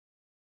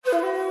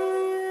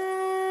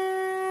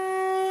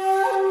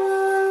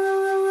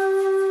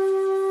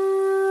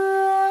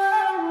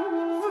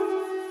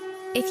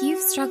If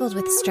you've struggled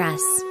with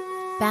stress,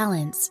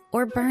 balance,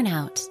 or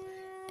burnout,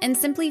 and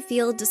simply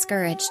feel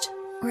discouraged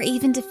or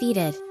even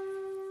defeated,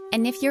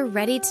 and if you're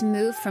ready to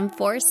move from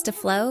force to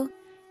flow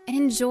and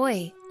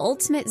enjoy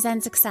ultimate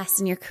Zen success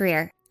in your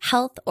career,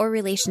 health, or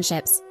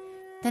relationships,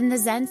 then the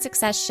Zen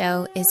Success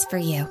Show is for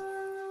you.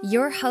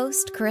 Your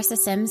host, Carissa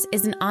Sims,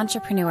 is an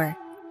entrepreneur,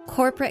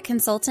 corporate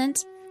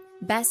consultant,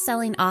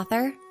 best-selling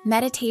author,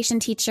 meditation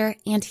teacher,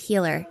 and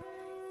healer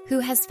who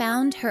has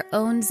found her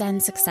own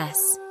Zen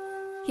success.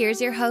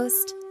 Here's your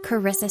host,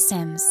 Carissa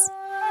Sims.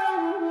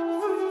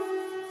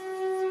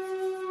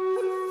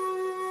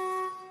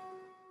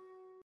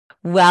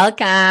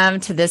 Welcome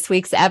to this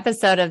week's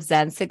episode of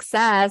Zen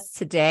Success.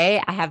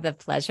 Today, I have the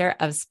pleasure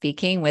of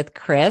speaking with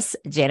Chris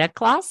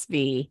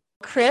Janukolvski.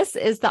 Chris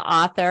is the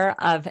author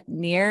of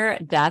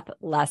Near-Death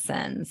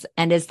Lessons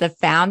and is the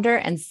founder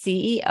and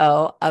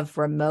CEO of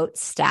Remote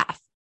Staff,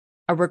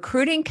 a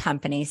recruiting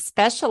company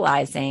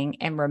specializing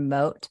in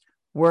remote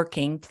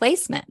working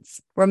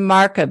placements.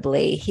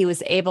 Remarkably, he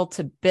was able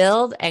to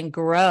build and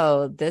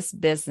grow this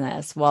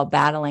business while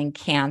battling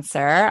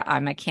cancer.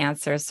 I'm a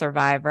cancer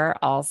survivor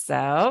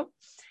also,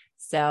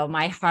 so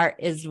my heart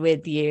is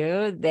with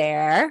you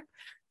there.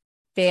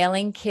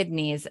 Failing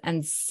kidneys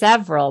and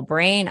several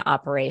brain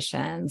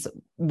operations,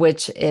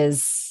 which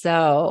is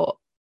so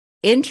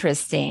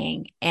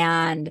interesting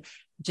and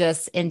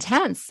just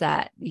intense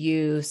that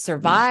you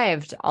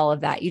survived all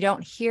of that. You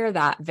don't hear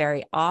that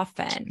very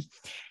often.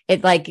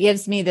 It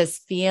gives me this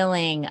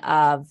feeling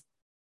of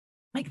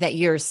that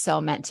you're so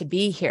meant to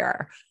be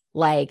here,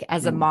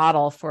 as a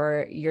model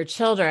for your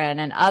children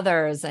and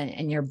others. And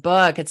in your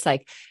book, it's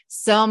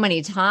so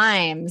many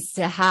times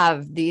to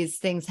have these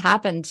things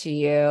happen to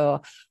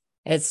you.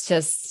 It's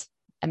just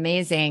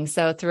amazing.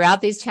 So throughout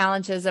these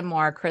challenges and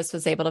more, Chris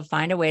was able to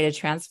find a way to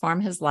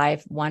transform his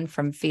life, one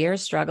from fear,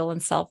 struggle,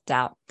 and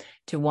self-doubt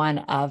to one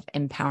of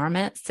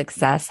empowerment,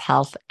 success,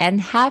 health,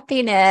 and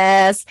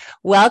happiness.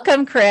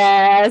 Welcome,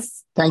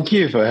 Chris. Thank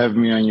you for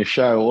having me on your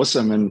show.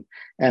 Awesome.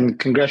 And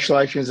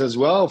congratulations as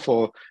well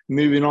for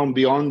moving on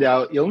beyond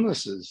our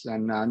illnesses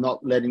and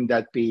not letting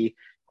that be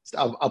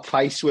a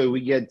place where we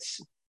get,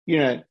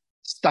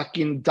 stuck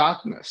in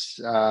darkness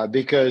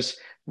because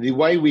the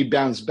way we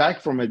bounce back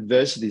from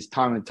adversities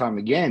time and time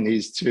again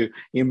is to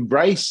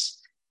embrace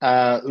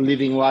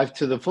living life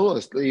to the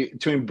fullest,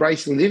 to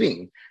embrace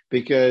living,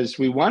 because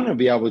we want to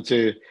be able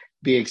to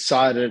be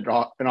excited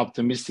and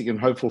optimistic and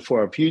hopeful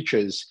for our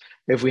futures.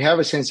 If we have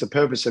a sense of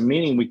purpose and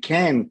meaning, we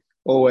can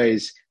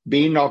always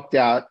be knocked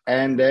out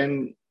and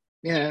then,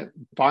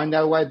 find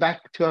our way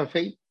back to our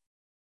feet.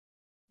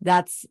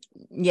 That's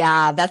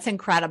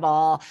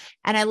incredible.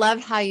 And I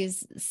love how you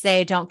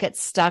say, don't get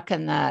stuck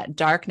in the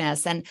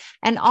darkness and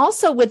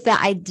also with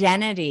the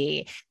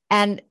identity.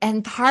 And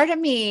part of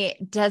me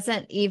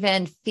doesn't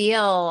even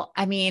feel,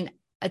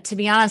 to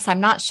be honest,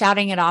 I'm not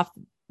shouting it off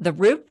the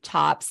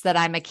rooftops that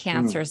I'm a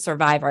cancer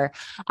survivor.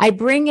 I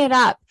bring it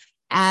up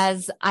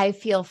as I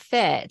feel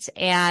fit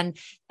and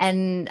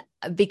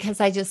because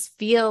I just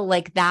feel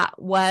like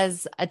that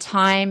was a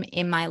time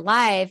in my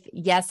life.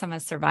 Yes, I'm a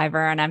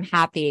survivor and I'm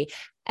happy.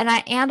 And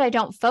I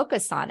don't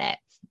focus on it.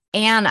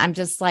 And I'm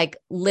just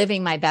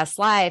living my best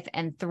life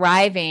and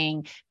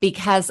thriving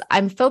because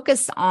I'm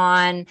focused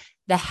on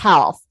the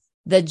health,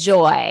 the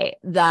joy,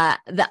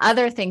 the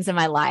other things in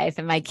my life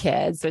and my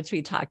kids, which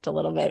we talked a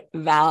little bit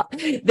about,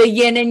 the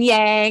yin and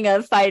yang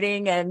of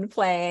fighting and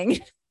playing.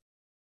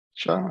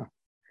 Sure.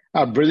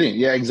 Oh, brilliant.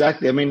 Yeah,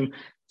 exactly.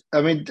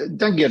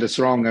 Don't get us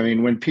wrong.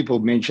 When people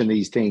mention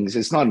these things,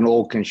 it's not an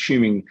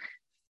all-consuming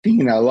thing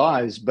in our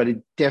lives, but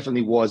it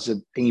definitely was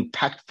an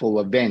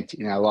impactful event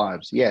in our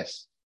lives.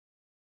 Yes.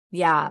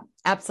 Yeah,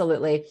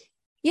 absolutely.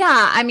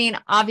 Yeah.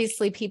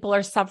 Obviously people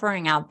are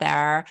suffering out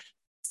there,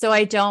 so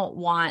I don't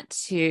want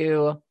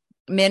to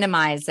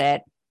minimize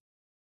it.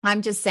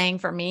 I'm just saying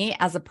for me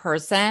as a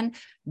person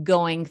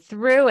going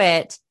through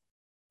it,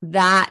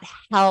 that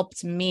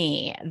helped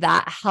me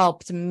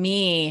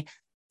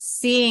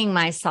seeing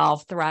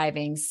myself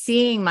thriving,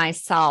 seeing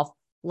myself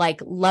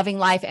loving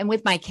life. And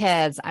with my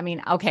kids,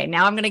 okay,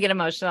 now I'm going to get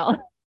emotional,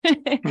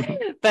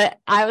 but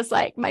I was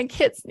my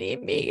kids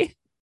need me.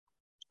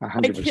 100%.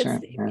 My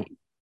kids need me.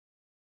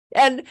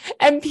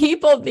 And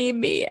people need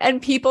me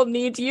and people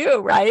need you,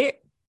 right?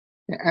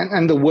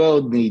 And the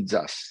world needs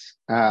us.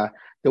 The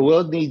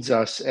world needs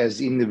us as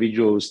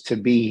individuals to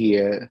be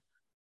here.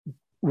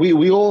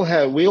 We all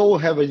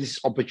have this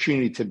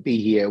opportunity to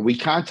be here. We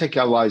can't take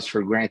our lives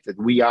for granted.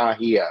 We are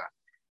here.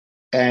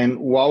 And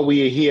while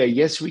we are here,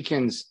 yes, we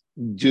can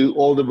do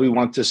all that we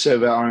want to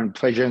serve our own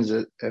pleasures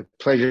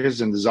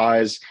and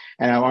desires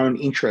and our own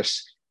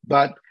interests.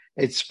 But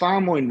it's far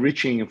more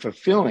enriching and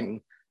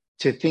fulfilling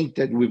to think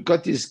that we've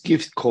got this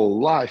gift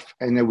called life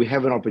and that we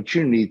have an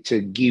opportunity to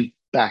give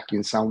back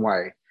in some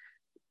way.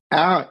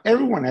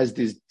 Everyone has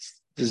this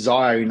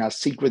desire in our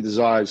secret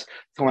desires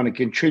to want to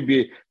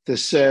contribute, to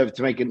serve,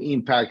 to make an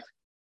impact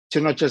to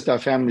not just our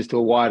families, to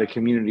a wider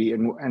community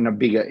and a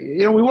bigger,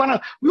 we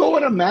all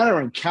want to matter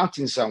and count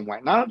in some way.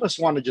 None of us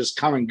want to just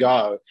come and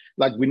go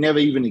like we never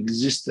even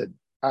existed.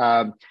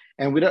 And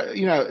And we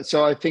don't,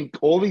 so I think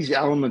all these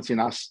elements in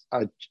us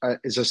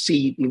is a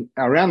seed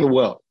around the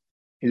world,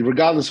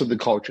 regardless of the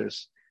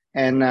cultures.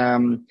 And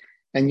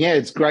yeah,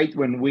 it's great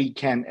when we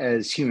can,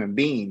 as human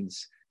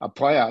beings,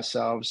 apply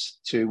ourselves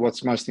to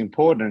what's most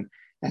important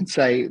and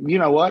say, you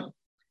know what?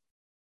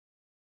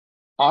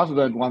 I've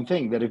learned one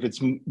thing, that if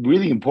it's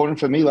really important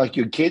for me, like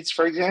your kids,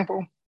 for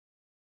example,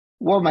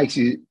 what makes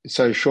you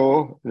so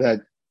sure that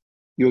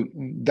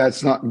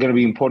that's not going to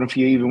be important for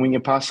you even when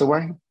you pass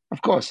away?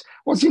 Of course,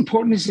 what's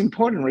important is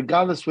important,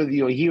 regardless whether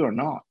you're here or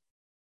not.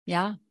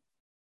 Yeah.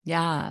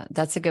 Yeah.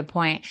 That's a good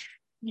point.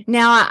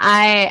 Now,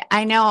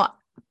 I know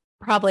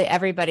probably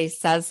everybody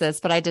says this,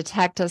 but I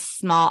detect a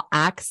small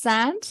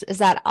accent. Is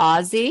that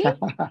Aussie? Yeah,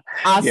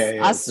 it's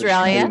an Australian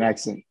Australian?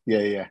 accent.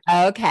 Yeah.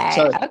 Okay.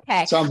 So,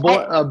 Okay. so I'm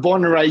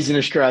born and raised in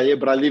Australia,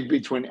 but I live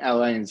between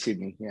LA and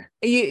Sydney. Yeah.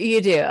 You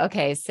do.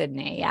 Okay.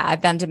 Sydney. Yeah.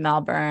 I've been to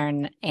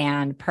Melbourne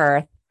and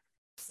Perth.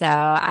 So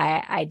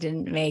I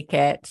didn't make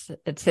it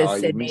to Oh,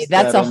 you Sydney. missed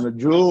that on the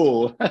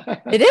jewel.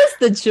 It is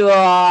the jewel.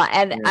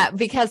 And Yeah.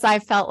 because I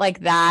felt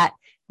like that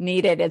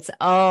needed its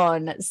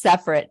own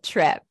separate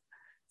trip.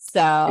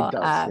 So, It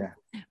does, yeah.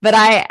 but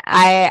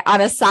I,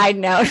 on a side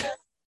note,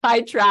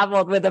 I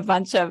traveled with a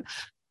bunch of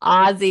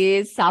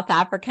Aussies, South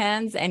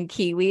Africans, and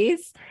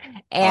Kiwis.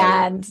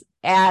 And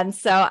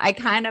so I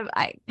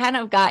kind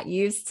of got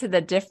used to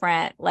the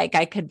different, like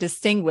I could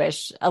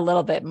distinguish a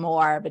little bit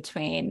more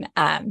between,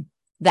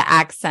 the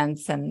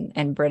accents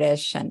and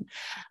British and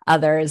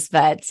others.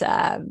 But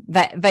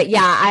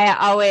yeah, I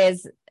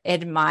always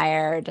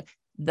admired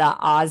the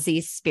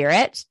Aussie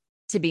spirit,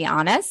 to be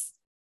honest.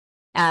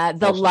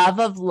 The love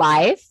of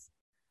life,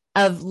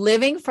 of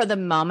living for the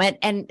moment,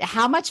 and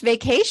how much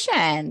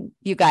vacation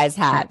you guys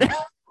had.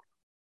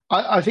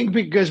 I think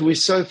because we're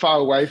so far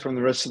away from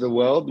the rest of the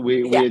world,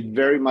 we're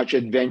very much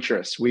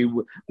adventurous. We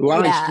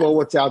want to explore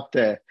what's out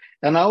there.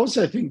 And I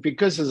also think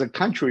because as a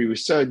country, we're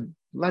so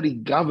bloody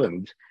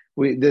governed.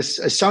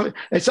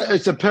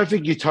 It's a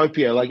perfect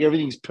utopia. Like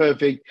everything's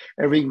perfect,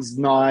 everything's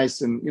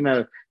nice, and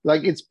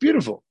like it's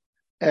beautiful.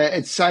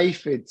 It's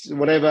safe, it's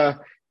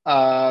whatever.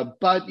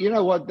 But you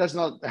know what? That's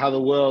not how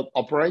the world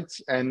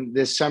operates. And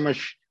there's so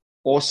much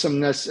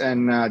awesomeness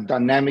and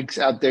dynamics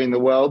out there in the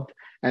world.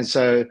 And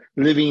so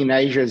living in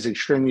Asia is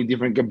extremely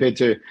different compared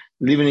to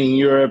living in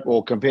Europe,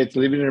 or compared to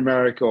living in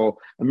America, or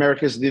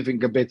America's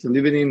different compared to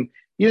living in,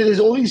 there's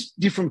all these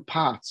different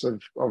parts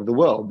of the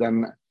world.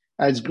 And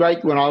it's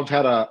great when I've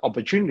had an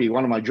opportunity.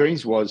 One of my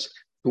dreams was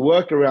to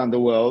work around the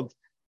world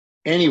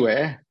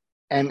anywhere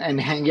and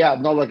hang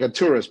out, not like a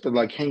tourist, but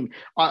like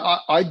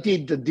I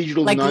did the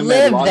digital like nomad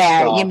live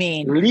lifestyle. there, you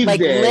mean? Live like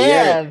there,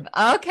 live.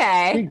 yeah.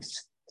 Okay.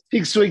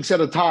 6 weeks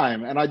at a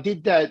time. And I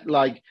did that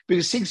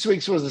because 6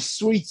 weeks was a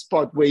sweet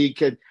spot where you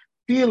could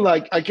feel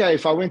like, okay,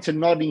 if I went to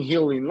Notting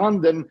Hill in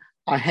London,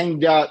 I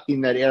hanged out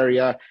in that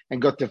area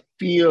and got to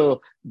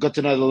know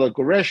the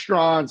local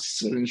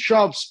restaurants and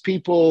shops,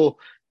 people.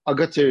 I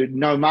got to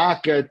know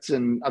markets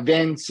and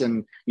events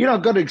and, I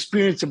got to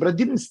experience it, but I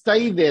didn't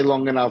stay there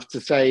long enough to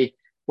say,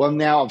 well,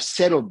 now I've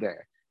settled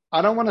there.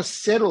 I don't want to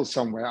settle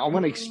somewhere. I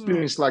want to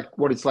experience like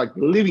what it's like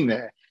living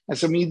there. And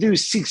so when you do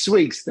 6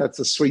 weeks, that's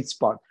a sweet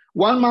spot.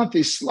 1 month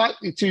is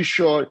slightly too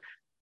short.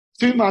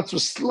 2 months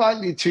was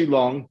slightly too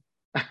long.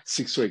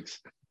 6 weeks.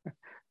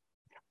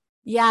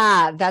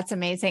 Yeah, that's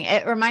amazing.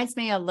 It reminds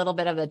me a little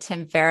bit of the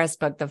Tim Ferriss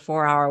book, The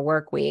 4-Hour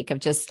Work Week, of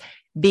just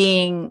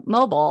being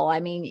mobile.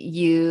 I mean,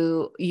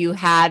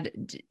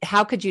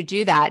 how could you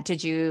do that?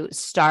 Did you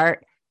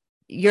start,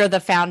 you're the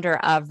founder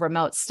of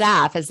Remote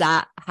Staff. Is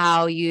that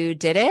how you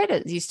did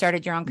it? You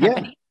started your own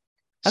company?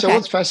 Yeah. So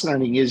what's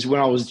fascinating is when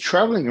I was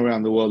traveling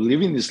around the world,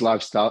 living this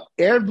lifestyle,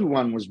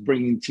 everyone was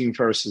bringing Tim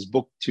Ferriss's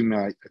book to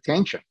my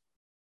attention.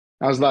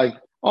 I was like,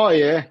 oh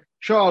yeah,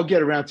 sure, I'll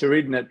get around to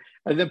reading it.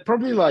 And then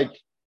probably like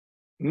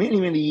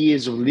many, many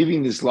years of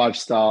living this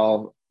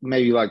lifestyle,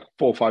 maybe like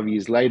 4 or 5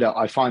 years later,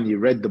 I finally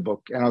read the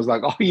book and I was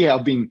like, oh yeah,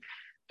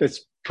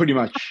 that's pretty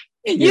much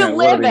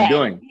what I've been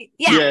doing.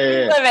 Yeah,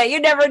 you live it. You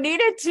never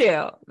needed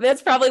to.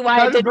 That's probably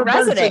why it didn't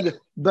resonate.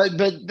 But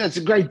that's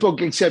a great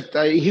book, except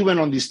he went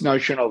on this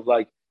notion of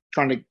like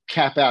trying to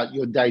cap out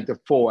your day to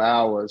 4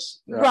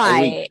 hours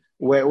a week,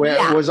 where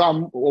it was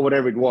or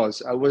whatever it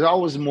was. I was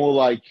always more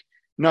like,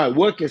 no,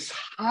 work as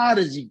hard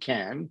as you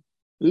can,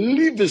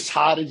 live as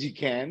hard as you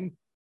can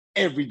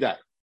every day.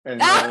 And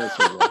that's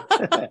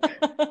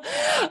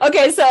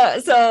okay,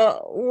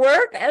 so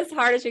work as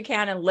hard as you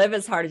can and live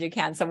as hard as you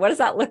can. So what does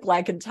that look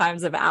like in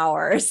times of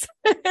hours?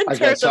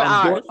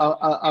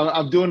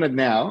 I'm doing it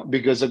now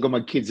because I've got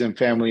my kids and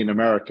family in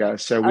America.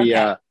 So we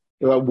are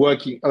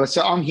working.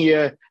 So I'm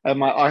here.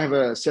 I have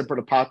a separate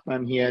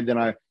apartment here, and then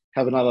I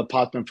have another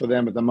apartment for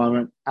them at the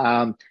moment.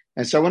 And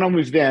so when I'm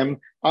with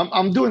them,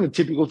 I'm doing the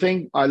typical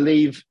thing. I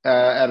leave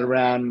at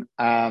around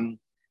 8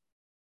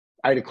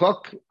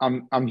 o'clock.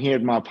 I'm here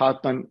at my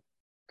apartment.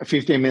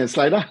 15 minutes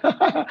later,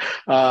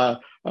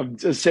 I'm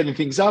just setting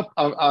things up.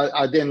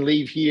 I then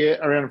leave here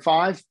around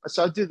 5.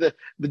 So I do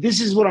but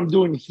this is what I'm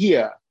doing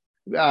here.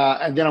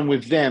 And then I'm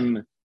with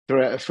them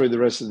through the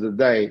rest of the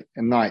day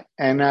and night.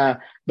 And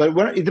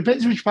but it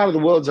depends which part of the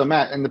world I'm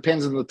at, and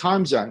depends on the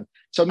time zone.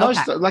 So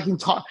Okay. like in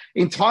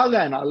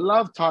Thailand, I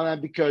love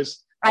Thailand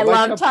because I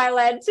love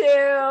Thailand too.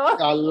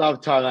 I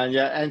love Thailand,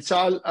 yeah. And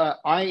so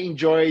I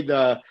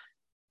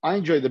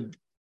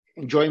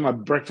enjoying my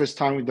breakfast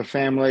time with the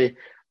family.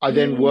 I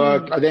then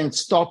work. I then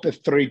stop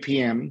at 3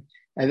 p.m.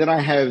 and then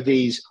I have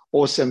these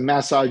awesome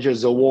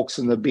massages or walks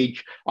on the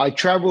beach. I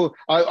travel.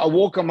 I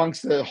walk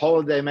amongst the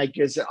holiday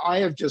makers. I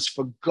have just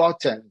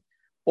forgotten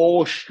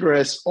all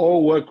stress,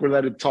 all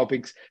work-related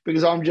topics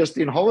because I'm just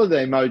in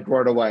holiday mode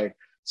right away.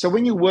 So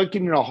when you're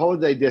working in a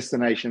holiday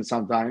destination,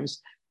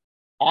 sometimes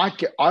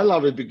I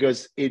love it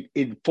because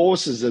it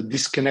forces a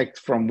disconnect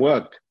from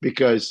work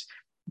because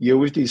you're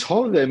with these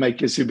holiday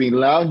makers who've been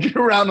lounging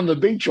around on the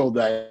beach all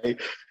day,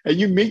 and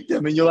you meet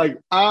them and you're like,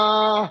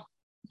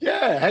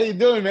 yeah, how you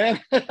doing, man?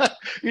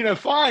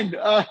 Fine.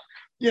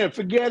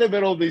 Forget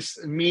about all these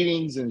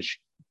meetings and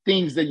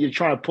things that you're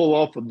trying to pull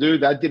off or do.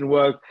 That didn't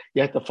work.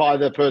 You have to fire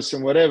that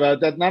person, whatever.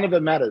 That none of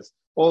it matters.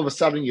 All of a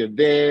sudden you're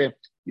there,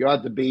 you're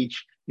at the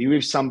beach, you're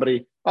with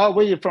somebody. Oh,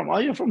 where are you from? Oh,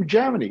 you're from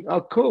Germany.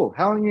 Oh, cool.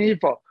 How long are you here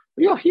for?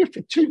 Well, you're here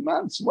for 2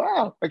 months.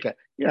 Wow. Okay.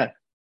 Yeah.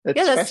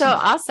 That's so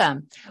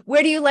awesome.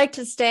 Where do you like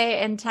to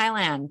stay in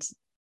Thailand?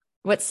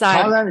 What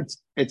side? Thailand,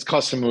 it's Koh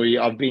Samui.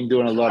 I've been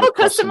doing a lot of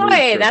Koh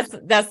Samui.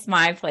 That's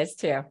my place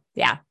too.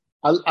 Yeah.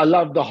 I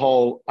love the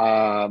whole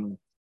island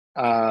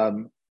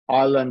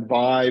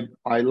vibe.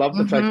 I love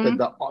the fact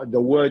that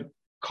the word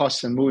Koh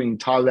Samui in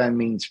Thailand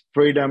means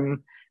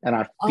freedom, and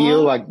I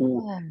feel like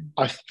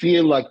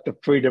the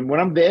freedom when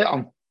I'm there.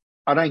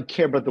 I don't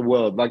care about the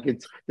world. Like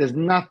there's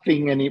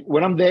nothing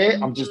when I'm there.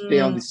 I'm just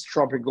there on this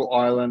tropical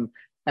island,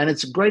 and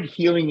it's a great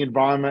healing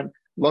environment.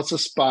 Lots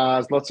of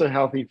spas, lots of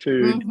healthy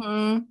food.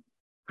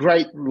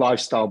 Great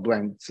lifestyle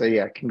blend. So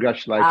yeah,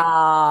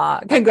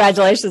 congratulations.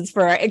 Congratulations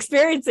for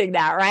experiencing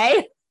that,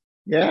 right?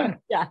 Yeah.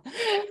 Yeah.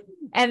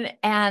 And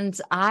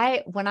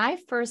when I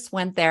first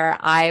went there,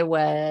 I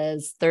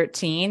was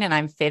 13 and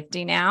I'm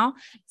 50 now.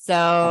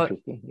 So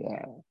 50,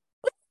 yeah.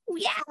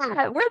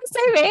 Yeah, we're the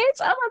same age.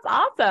 Oh, that's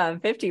awesome.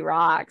 50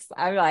 rocks.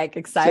 I'm like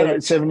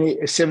excited.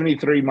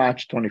 73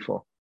 March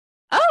 24.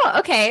 Oh,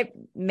 okay.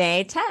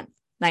 May 10th,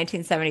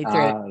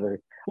 1973.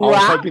 I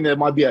was hoping there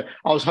might be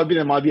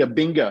a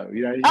bingo,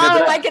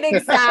 like an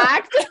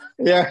exact.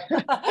 Yeah.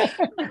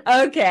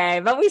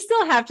 Okay, but we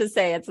still have to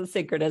say it's a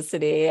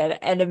synchronicity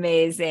and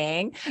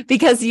amazing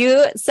because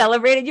you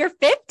celebrated your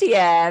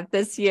 50th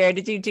this year.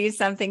 Did you do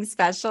something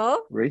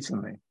special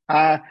recently?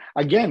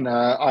 Again,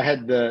 I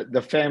had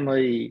the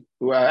family.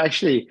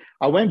 Actually,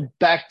 I went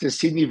back to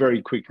Sydney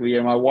very quickly,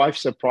 and my wife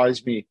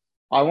surprised me.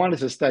 I wanted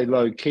to stay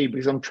low key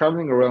because I'm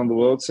traveling around the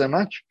world so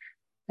much.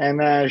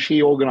 And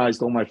she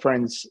organized all my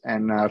friends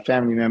and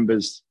family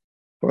members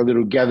for a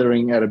little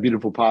gathering at a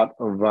beautiful part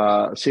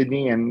of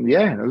Sydney. And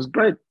yeah, it was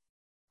great.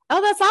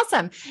 Oh, that's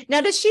awesome. Now,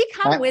 does she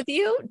come with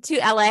you to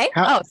LA?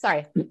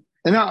 Sorry.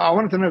 No, I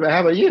wanted to know,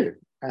 how about you?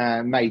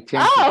 May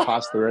 10th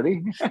passed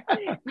already. You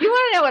want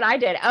to know what I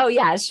did? Oh,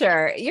 yeah,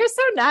 sure. You're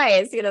so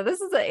nice.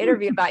 This is an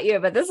interview about you,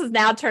 but this is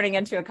now turning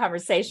into a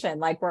conversation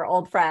like we're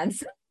old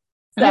friends.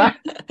 So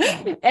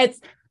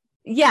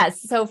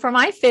yes. So for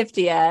my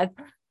 50th,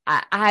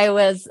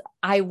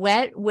 I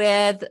went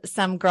with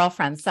some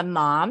girlfriends, some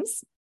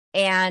moms,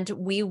 and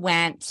we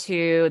went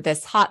to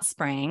this hot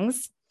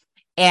springs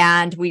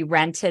and we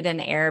rented an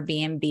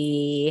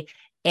Airbnb,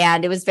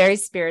 and it was very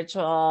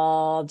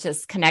spiritual,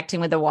 just connecting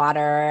with the water.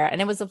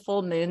 And it was a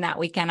full moon that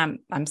weekend.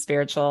 I'm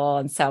spiritual.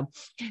 And so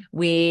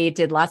we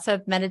did lots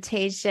of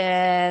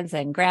meditations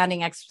and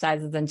grounding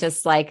exercises and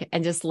just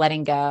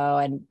letting go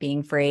and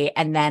being free.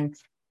 And then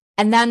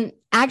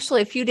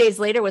actually a few days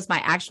later was my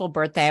actual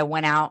birthday. I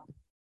went out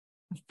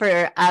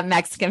for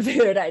Mexican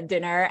food at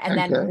dinner, and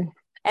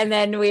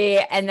then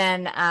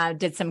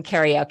did some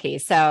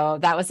karaoke. So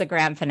that was the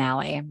grand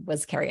finale,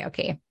 was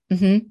karaoke.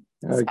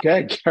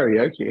 Okay,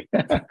 karaoke,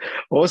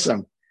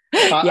 awesome.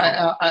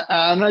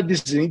 I know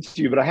this is an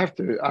interview, but I have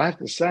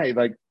to say,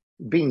 like,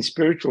 being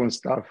spiritual and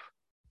stuff.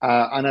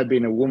 I know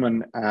being a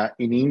woman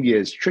in India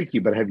is tricky,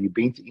 but have you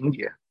been to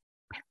India?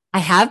 I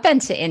have been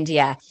to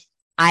India.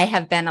 I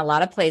have been a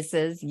lot of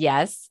places,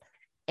 yes.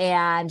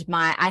 And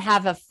I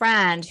have a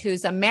friend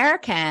who's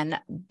American,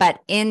 but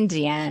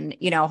Indian,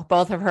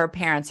 both of her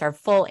parents are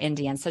full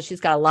Indian. So she's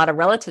got a lot of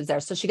relatives there.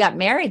 So she got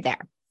married there.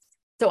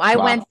 So I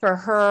went for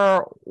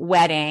her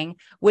wedding,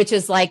 which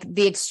is like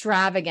the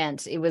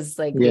extravagant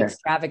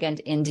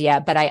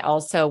India. But I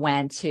also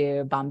went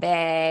to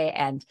Bombay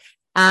and,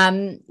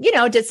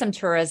 did some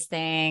tourist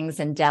things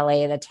in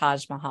Delhi, the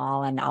Taj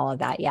Mahal and all of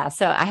that. Yeah.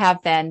 So I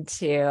have been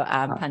to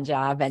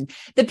Punjab and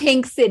the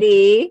Pink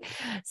City.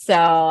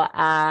 So,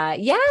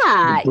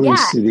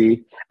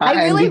 City.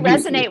 I really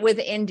resonate with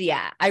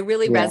India. I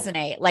really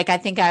resonate. Like, I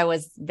think I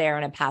was there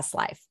in a past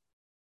life.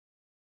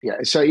 Yeah.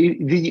 So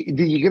did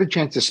you get a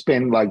chance to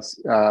spend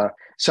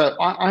so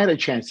I had a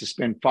chance to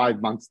spend 5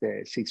 months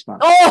there, 6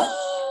 months.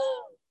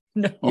 Oh,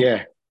 no.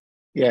 Yeah.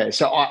 Yeah,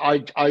 so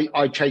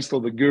I chased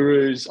all the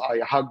gurus. I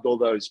hugged all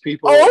those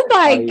people. Oh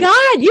my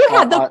God, you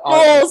had the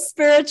full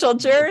spiritual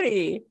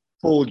journey.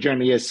 Full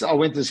journey. Yes, I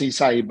went to see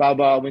Sai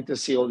Baba. I went to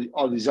see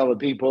all these other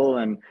people,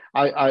 and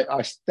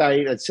I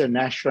stayed at certain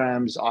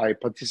ashrams. I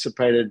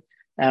participated,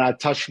 and I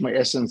touched my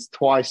essence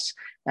twice,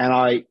 and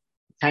I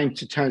came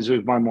to terms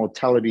with my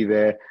mortality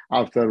there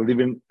after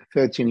living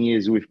 13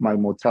 years with my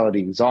mortality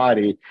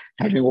anxiety,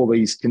 having all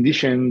these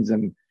conditions,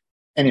 and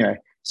anyway.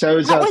 So it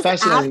was, that was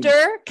fascinating.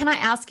 After, can I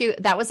ask you,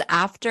 that was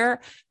after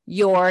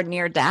your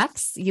near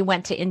deaths? You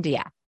went to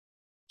India.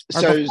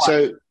 So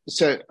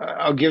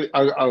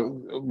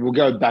we'll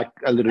go back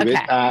a little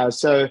bit.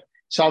 So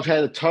I've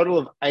had a total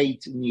of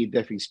 8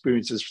 near-death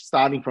experiences,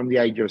 starting from the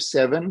age of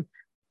 7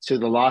 to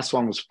the last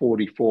one was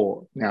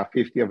 44. Now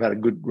 50. I've had a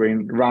good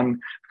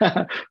run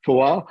for a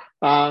while.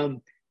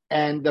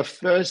 And the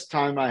first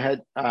time I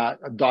had a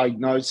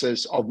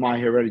diagnosis of my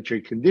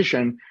hereditary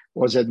condition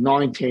was at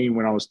 19,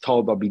 when I was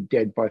told I'll be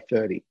dead by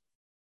 30.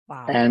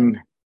 Wow. And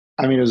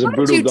I mean, it was a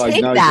brutal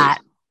diagnosis.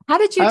 How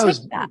did you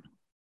take that?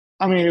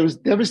 I mean, it was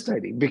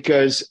devastating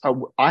because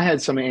I had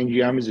some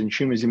angiomas and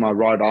tumors in my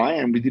right eye,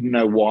 and we didn't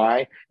know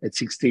why at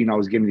 16 I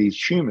was getting these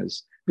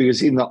tumors.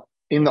 Because in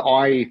the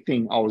eye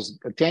thing I was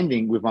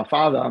attending with my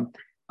father,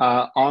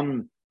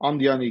 I'm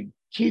the only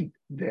kid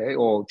there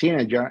or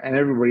teenager, and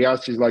everybody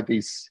else is like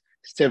these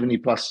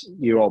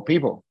 70-plus-year-old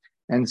people.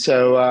 And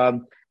so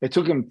it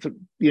took him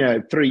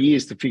 3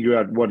 years to figure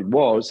out what it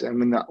was.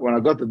 And when I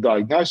got the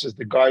diagnosis,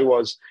 the guy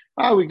was,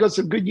 we got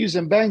some good news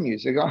and bad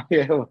news. I go,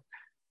 yeah. Well,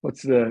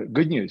 what's the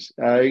good news?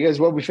 He goes,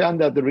 well, we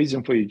found out the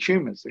reason for your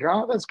tumors. I go,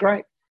 oh, that's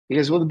great. He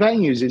goes, well, the bad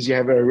news is you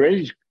have a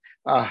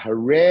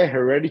rare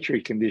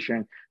hereditary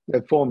condition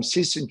that forms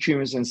cysts and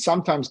tumors, and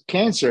sometimes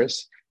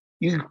cancerous.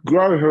 You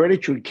grow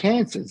hereditary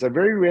cancer. It's a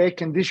very rare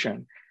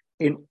condition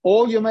in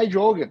all your major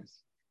organs.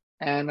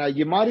 And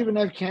you might even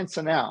have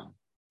cancer now.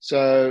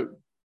 So,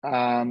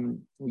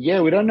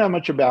 we don't know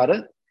much about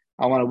it.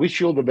 I want to wish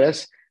you all the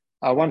best.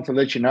 I wanted to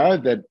let you know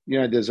that,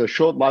 there's a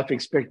short life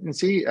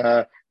expectancy.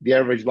 The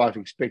average life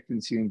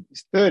expectancy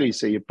is 30,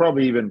 so you're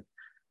probably even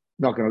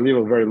not going to live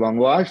a very long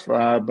life.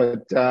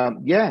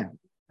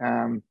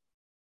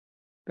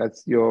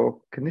 That's your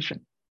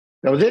condition.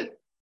 That was it.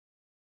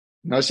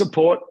 No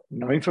support,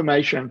 no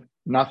information,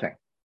 nothing.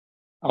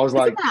 I was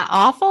Isn't that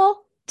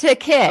awful to a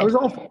kid? It was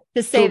awful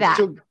to say that.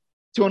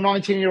 To a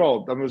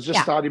 19-year-old. I was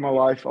just starting my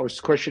life. I was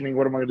questioning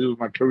what am I going to do with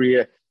my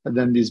career. And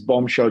then this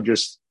bombshell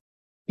just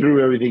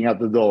threw everything out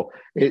the door.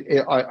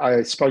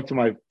 I spoke to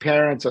my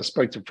parents. I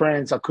spoke to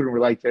friends. I couldn't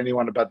relate to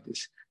anyone about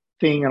this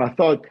thing. And I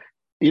thought,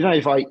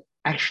 if I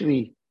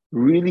actually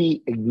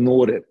really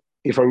ignored it,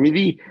 if I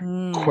really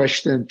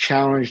questioned,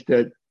 challenged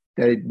it,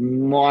 that it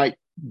might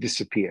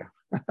disappear.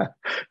 That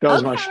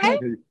was my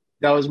strategy.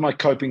 That was my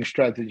coping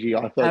strategy.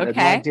 I thought at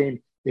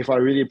 19, if I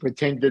really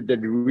pretended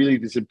that it really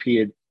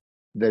disappeared,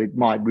 that it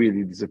might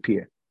really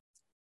disappear.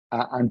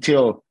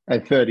 Until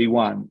at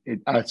 31,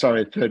 at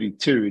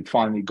 32, it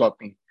finally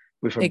got me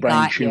with a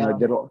brain tumor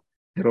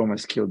that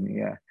almost killed me.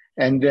 Yeah.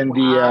 And then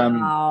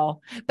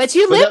but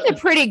you lived a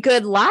pretty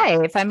good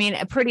life. I mean,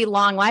 a pretty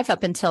long life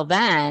up until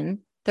then,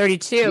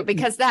 32,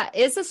 because that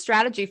is a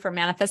strategy for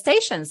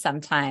manifestation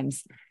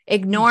sometimes,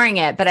 ignoring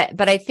it.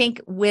 But I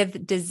think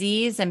with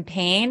disease and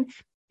pain,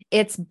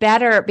 it's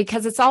better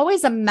because it's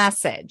always a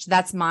message.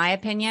 That's my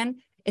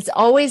opinion. It's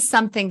always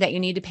something that you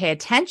need to pay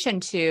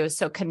attention to.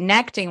 So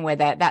connecting with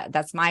it,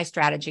 that's my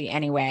strategy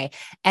anyway,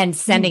 and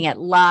sending it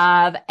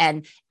love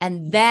and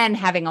then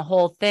having a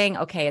whole thing.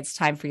 Okay, it's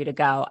time for you to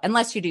go,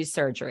 unless you do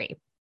surgery.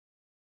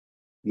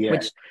 Yeah.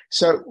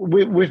 So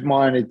with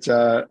mine,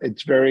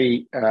 it's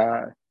very,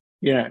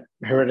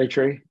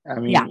 hereditary. I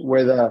mean,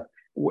 whether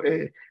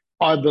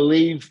I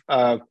believe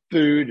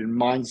food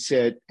and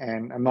mindset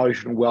and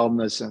emotional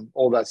wellness and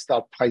all that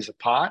stuff plays a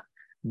part,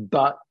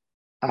 but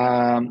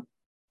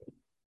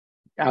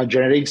our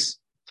genetics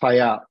play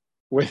out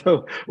with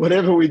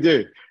whatever we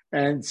do.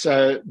 And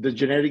so the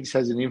genetics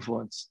has an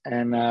influence,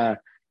 and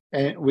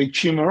we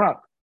tumor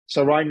up.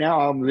 So right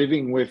now I'm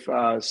living with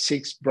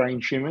 6 brain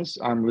tumors.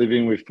 I'm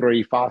living with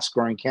 3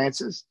 fast-growing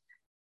cancers.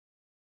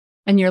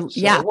 And you're,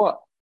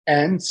 what?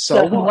 And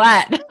so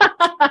what?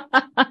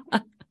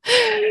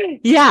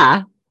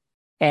 Yeah.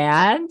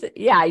 And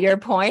your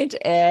point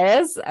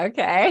is,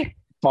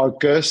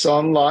 focus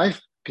on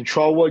life,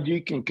 control what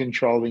you can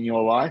control in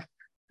your life,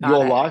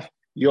 life,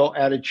 your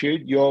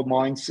attitude, your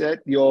mindset,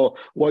 your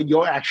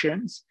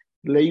actions.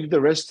 Leave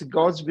the rest to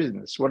God's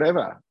business,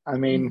 whatever. I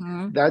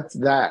mean, that's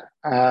that.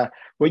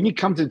 When you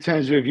come to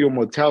terms with your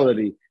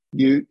mortality,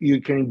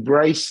 you can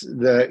embrace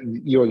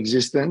your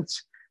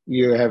existence.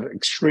 You have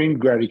extreme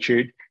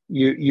gratitude.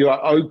 You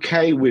are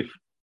okay with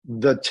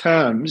the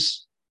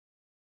terms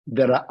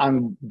that are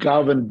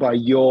ungoverned by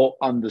your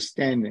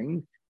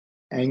understanding,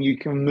 and you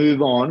can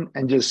move on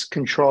and just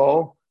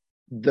control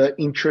the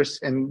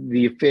interests and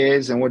the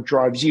affairs and what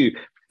drives you.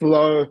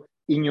 Flow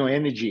in your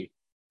energy,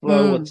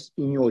 flow what's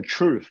in your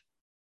truth.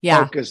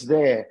 Focus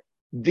there.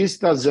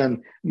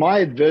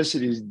 My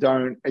adversities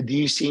do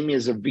you see me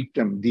as a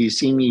victim? Do you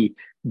see me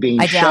being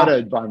I don't.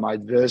 shadowed by my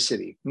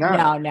adversity.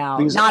 No, No,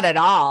 because not at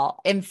all.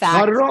 In not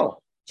fact, at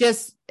all.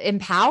 just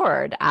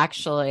empowered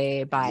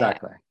actually by it.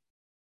 Exactly.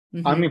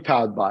 I'm Mm-hmm.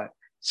 empowered by it.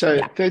 So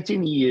Yeah.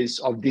 13 years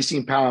of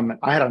disempowerment,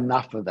 I had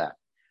enough of that.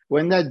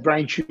 When that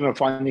brain tumor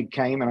finally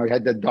came and I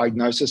had that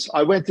diagnosis,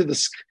 I looked at the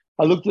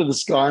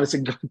sky and I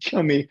said, God,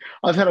 kill me.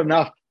 I've had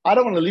enough. I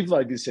don't want to live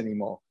like this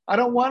anymore. I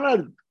don't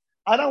want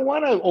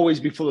to always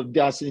be full of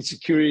doubts and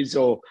insecurities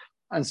or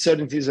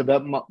uncertainties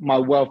about my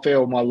welfare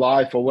or my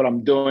life or what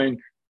I'm doing.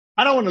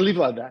 I don't want to live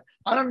like that.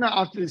 I don't know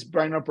after this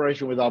brain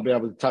operation whether I'll be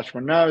able to touch my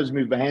nose,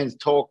 move my hands,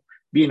 talk,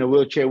 be in a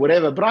wheelchair,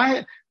 whatever.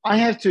 But I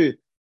have to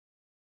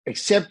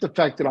accept the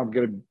fact that I'm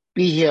going to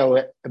be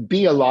here,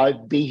 be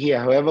alive, be here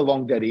however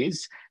long that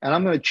is, and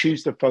I'm going to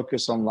choose to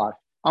focus on life.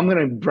 I'm going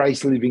to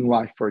embrace living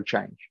life for a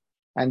change.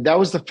 And that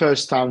was the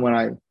first time when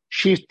I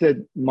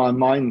shifted my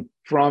mind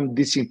from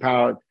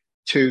disempowered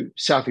to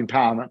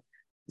self-empowerment.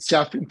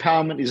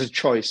 Self-empowerment is a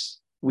choice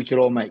we could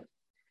all make.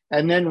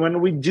 And then when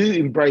we do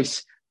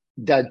embrace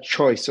that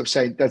choice of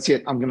saying, that's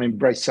it, I'm going to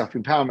embrace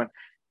self-empowerment,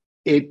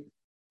 it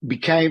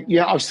became,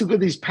 I've still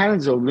got these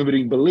patterns of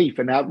limiting belief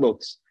and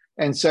outlooks.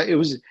 And so it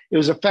was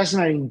a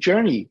fascinating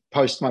journey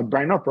post my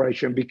brain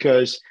operation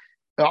because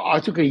I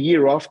took a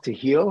year off to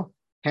heal,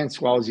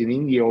 hence why I was in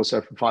India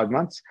also for 5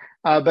 months.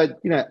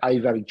 But,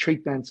 Ayurvedic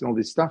treatments and all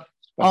this stuff.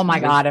 Oh my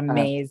God,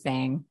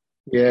 amazing.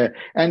 Yeah.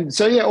 And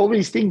so, all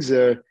these things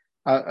are,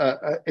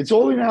 it's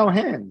all in our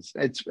hands.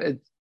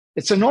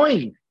 It's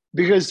annoying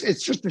because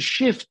it's just a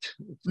shift.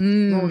 It's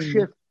a small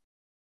shift.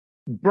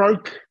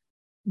 Broke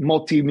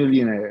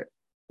multimillionaire,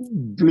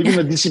 living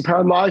a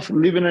disempowered life,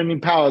 living an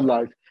empowered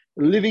life,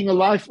 living a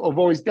life of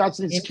always doubts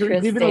and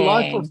insecurity, living a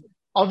life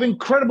of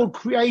incredible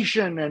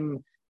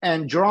creation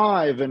and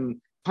drive and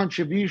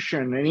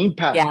contribution and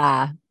impact.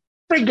 Yeah.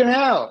 Freaking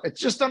hell. It's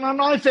just on a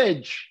knife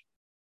edge.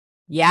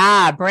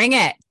 Yeah. Bring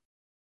it.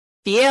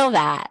 Feel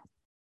that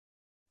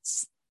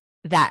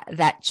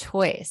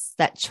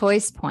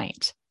choice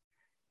point,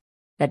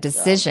 that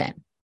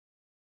decision.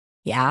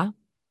 Yeah.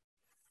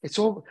 It's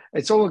all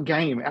a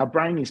game. Our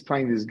brain is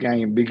playing this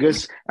game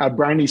because our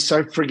brain is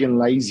so friggin'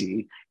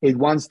 lazy. It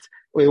wants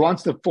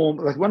to form,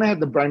 like when I had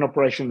the brain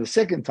operation the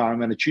second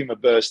time and a tumor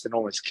burst and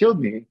almost killed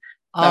me.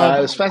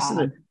 It was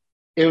fascinating. God.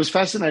 It was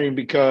fascinating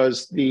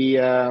because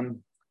the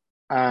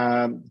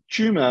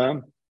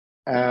tumor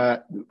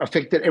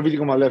affected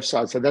everything on my left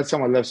side. So that's how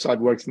my left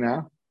side works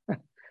now.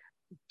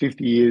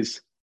 50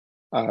 years,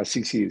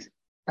 6 years,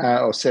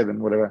 or 7,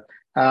 whatever.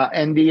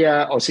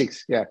 Or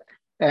 6, yeah.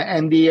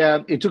 And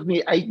it took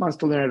me 8 months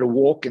to learn how to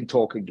walk and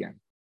talk again.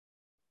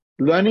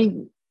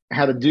 Learning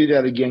how to do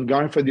that again,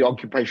 going for the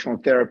occupational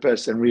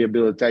therapists and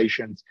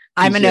rehabilitations.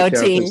 I'm an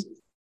OT.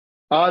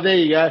 Oh, there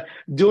you go.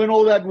 Doing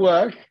all that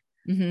work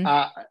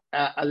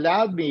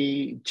allowed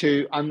me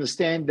to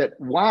understand that,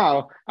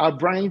 wow, our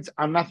brains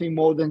are nothing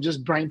more than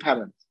just brain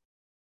patterns.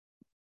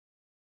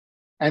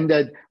 And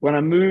that when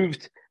I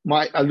moved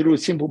a little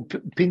simple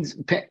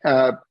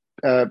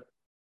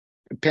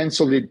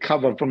pencil lid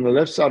cover from the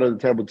left side of the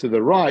table to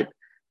the right,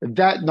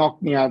 that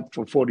knocked me out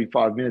for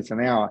 45 minutes,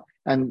 an hour.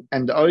 And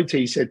the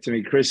OT said to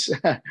me, Chris,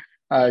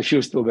 she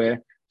was still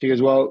there. She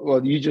goes,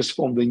 well, you just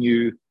formed a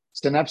new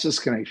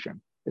synapses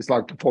connection. It's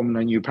like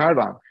forming a new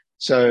paradigm.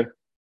 So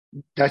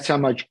that's how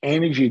much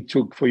energy it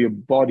took for your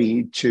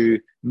body to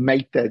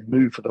make that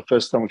move for the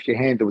first time with your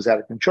hand that was out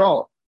of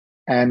control.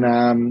 And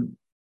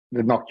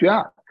that knocked you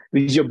out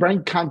because your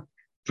brain can't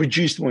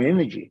produce more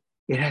energy.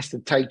 It has to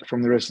take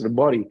from the rest of the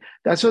body.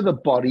 That's what the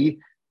body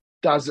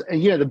does.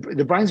 And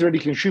the brain's already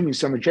consuming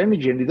so much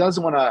energy and it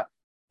doesn't want to,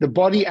 the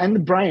body and the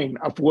brain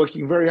are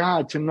working very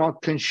hard to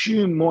not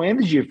consume more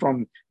energy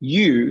from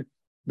you,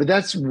 but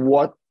that's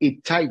what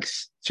it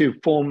takes to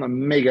form a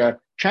mega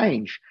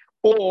change.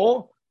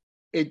 Or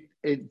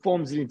it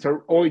forms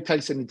or it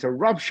takes an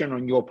interruption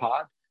on your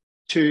part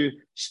to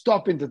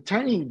stop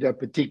entertaining the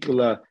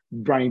particular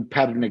brain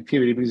pattern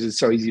activity because it's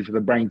so easy for the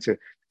brain to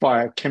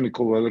fire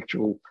chemical or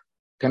electrical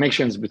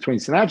connections between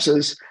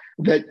synapses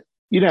that,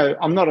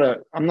 I'm not a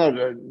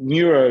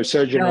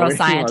neurosurgeon or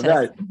anything like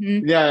that.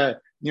 Mm-hmm. Yeah,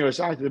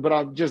 neuroscientist, but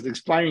I'm just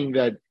explaining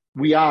that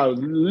we are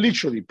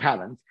literally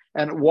patterns.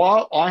 And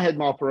while I had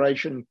my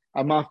operation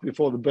a month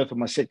before the birth of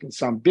my second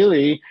son,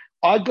 Billy,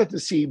 I got to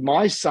see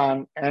my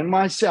son and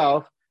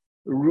myself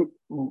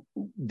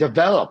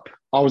develop.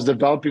 I was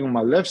developing on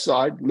my left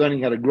side,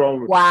 learning how to grow,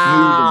 move,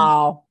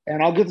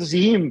 and I got to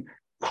see him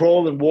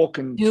crawl and walk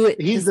and do it.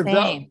 He's the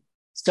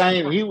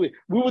same. We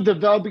were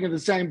developing at the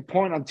same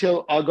point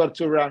until I got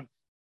to around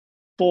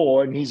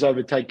 4, and he's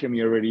overtaken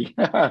me already.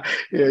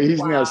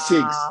 He's now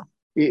 6.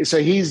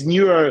 So his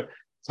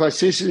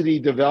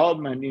neuroplasticity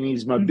development in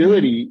his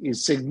mobility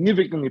is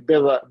significantly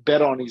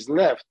better on his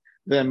left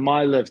than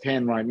my left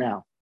hand right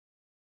now.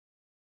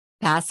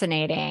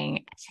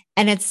 Fascinating.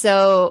 And it's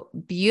so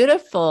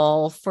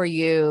beautiful for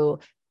you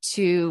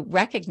to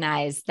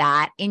recognize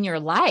that in your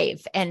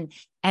life and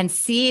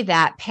see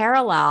that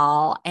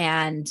parallel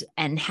and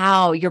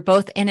how you're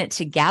both in it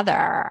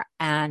together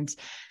and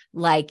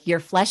like your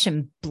flesh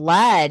and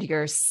blood,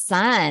 your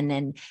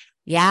son.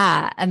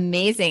 Yeah.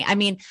 Amazing. I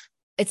mean,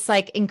 it's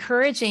like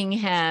encouraging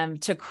him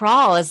to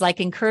crawl is like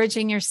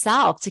encouraging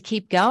yourself to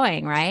keep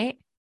going, right?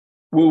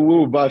 We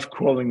were both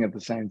crawling at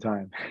the same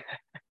time.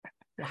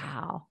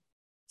 Wow.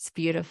 It's But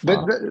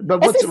beautiful. but,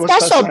 but It's a what's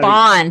special fascinating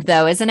bond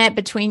though, isn't it?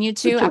 Between you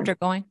two between after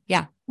going?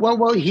 Yeah.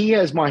 well, he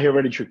has my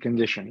hereditary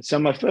condition. So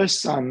my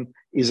first son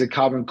is a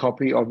carbon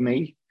copy of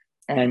me,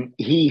 and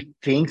he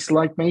thinks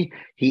like me.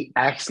 He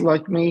acts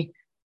like me.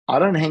 I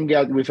don't hang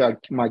out with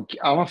my.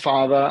 I'm a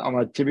father. I'm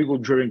a typical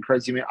driven,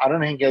 crazy man. I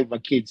don't hang out with my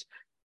kids.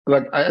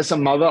 Like as a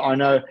mother, I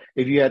know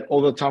if you had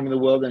all the time in the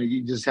world and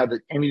you just had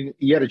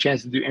you had a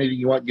chance to do anything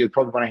you want, you'd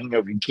probably want to hang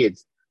out with your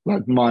kids,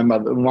 like my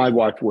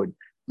wife would.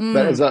 But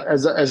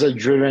Mm. as a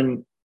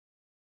driven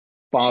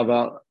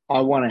father,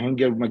 I want to hang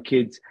out with my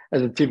kids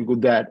as a typical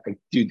dad. I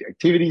do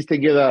activities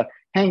together,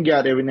 hang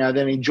out every now and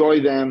then,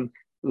 enjoy them,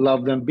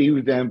 love them, be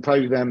with them,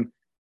 play with them.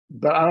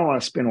 But I don't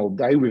want to spend all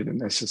day with them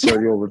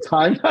necessarily all the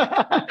time.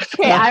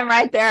 Okay, I'm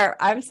right there.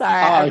 I'm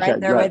sorry. Oh, I'm right okay,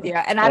 there great. with you.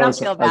 And I don't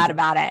Awesome. feel bad Okay.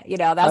 about it.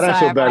 I That's don't why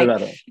feel I'm bad like,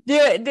 about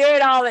it. do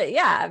it all.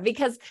 Yeah.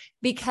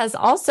 Because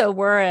also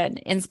we're an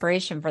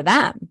inspiration for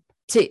them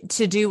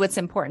to do what's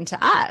important to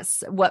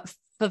us, what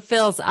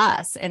fulfills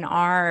us in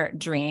our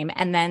dream.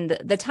 And then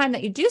the time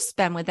that you do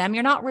spend with them,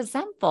 you're not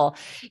resentful.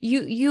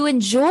 You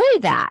enjoy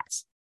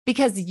that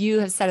because you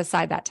have set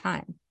aside that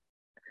time.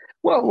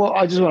 Well,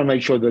 I just want to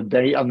make sure that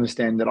they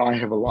understand that I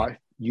have a life,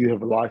 you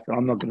have a life, and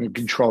I'm not going to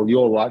control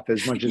your life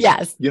as much as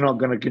Yes. you're not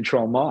going to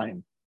control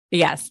mine.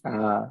 Yes.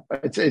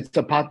 It's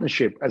a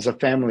partnership as a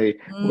family.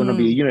 We're going to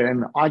be a Mm, unit,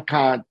 and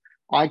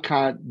I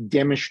can't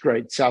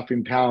demonstrate self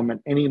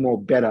empowerment any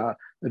more better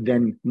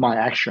than my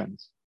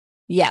actions.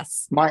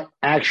 yes. My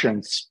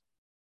actions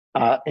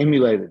are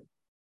emulated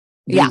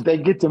Yeah. because they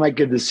get to make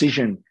a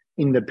decision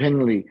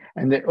independently,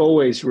 and they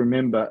always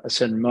remember a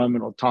certain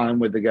moment or time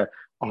where they go,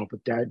 "Oh,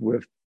 but Dad,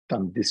 we've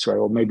done this way,"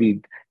 or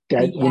maybe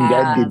Dad, when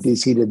Dad did Yes.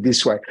 this, he did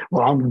this way.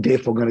 Well, I'm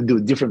therefore going to do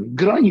it differently.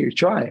 Good on you,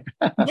 try it.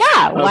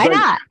 Yeah.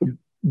 Why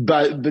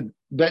But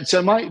not?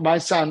 so my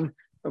son,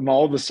 my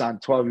oldest son,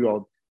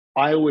 12-year-old,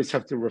 I always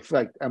have to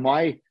reflect: am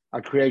I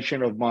a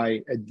creation of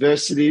my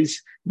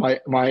adversities, my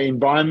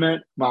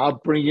environment, my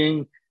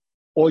upbringing,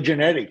 or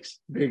genetics?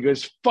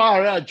 Because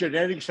far out,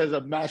 genetics has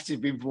a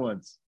massive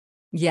influence.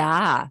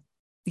 Yeah.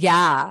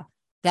 Yeah.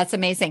 That's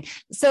amazing.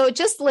 So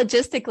just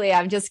logistically,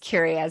 I'm just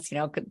curious,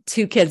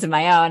 two kids of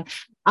my own.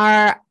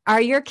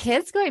 Are your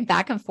kids going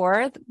back and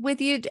forth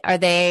with you? Are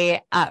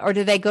they or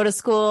do they go to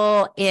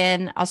school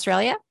in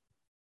Australia?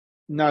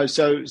 No,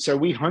 so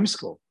we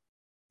homeschool.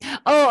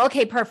 Oh,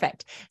 okay,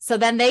 perfect. So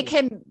then they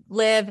can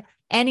live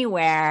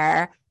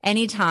anywhere,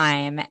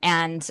 anytime.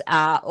 And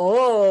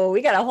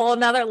we got a whole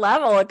nother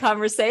level of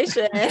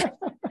conversation.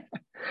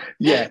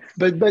 Yeah,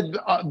 but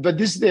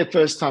this is their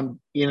first time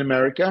in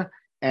America,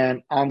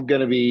 and I'm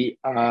going to be,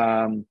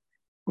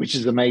 which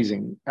is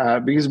amazing,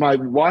 because my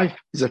wife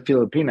is a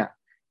Filipina,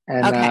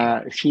 and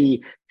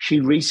Okay. she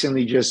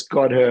recently just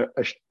got her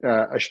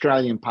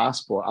Australian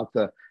passport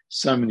after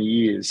so many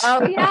years,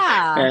 Oh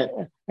yeah.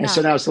 and Yeah.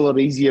 so now it's a lot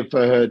easier for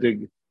her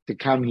to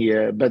come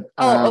here. But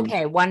Oh,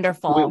 okay.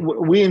 Wonderful.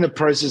 we're in the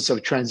process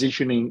of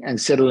transitioning and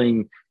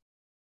settling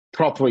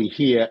properly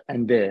here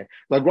and there.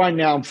 Like right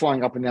now, I'm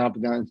flying up and down,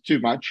 it's too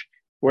much.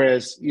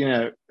 Whereas,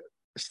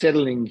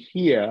 settling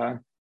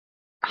here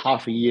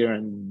half a year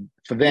and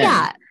for them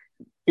Yeah.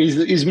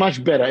 is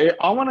much better.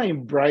 I want to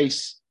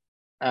embrace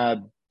uh,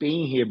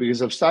 being here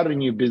because I've started a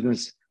new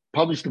business,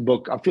 published a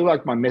book. I feel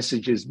like my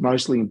message is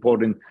mostly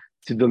important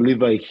to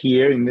deliver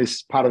here in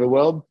this part of the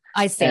world,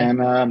 I see.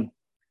 and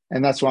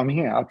that's why I'm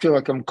here. I feel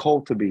like I'm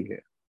called to be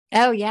here.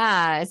 Oh,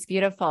 yeah, it's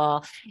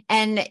beautiful.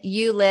 And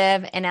you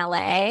live in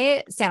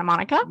LA, Santa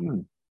Monica?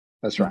 Mm,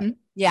 that's right. Hmm.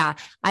 Yeah,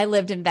 I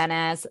lived in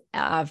Venice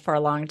for a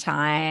long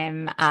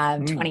time,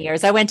 20 Mm.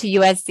 years. I went to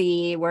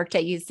USC, worked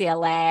at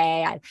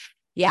UCLA.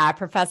 Yeah,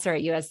 professor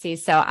at USC.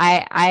 So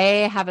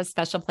I have a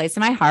special place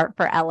in my heart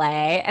for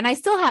LA, and I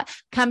still have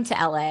come to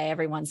LA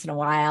every once in a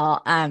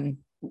while. And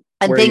Where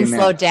are you things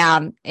slowed now?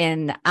 down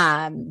in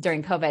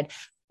during COVID.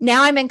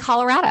 Now I'm in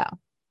Colorado.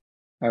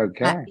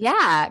 Okay.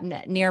 Yeah,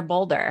 near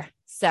Boulder.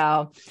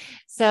 So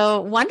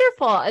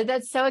wonderful.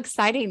 That's so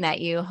exciting that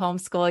you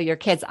homeschool your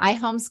kids. I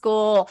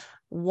homeschool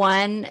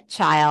one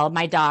child,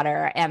 my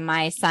daughter, and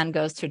my son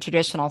goes to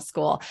traditional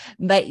school.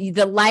 But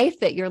the life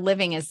that you're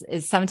living is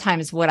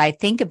sometimes what I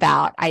think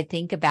about. I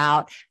think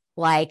about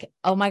like,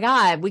 oh my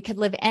God, we could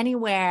live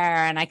anywhere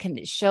and I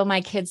can show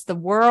my kids the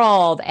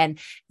world. And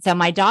so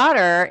my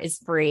daughter is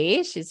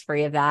free. She's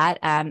free of that.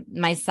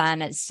 My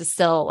son is just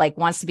still like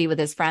wants to be with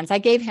his friends. I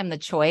gave him the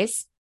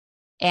choice.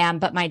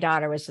 But my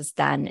daughter was just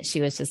done. She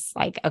was just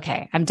like,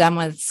 okay, I'm done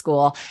with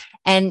school.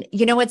 And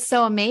what's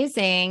so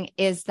amazing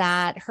is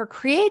that her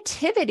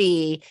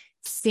creativity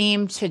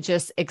seemed to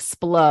just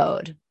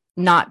explode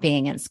not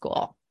being in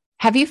school.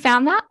 Have you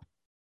found that?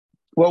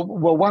 Well,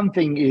 one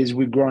thing is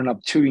we've grown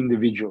up two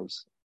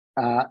individuals.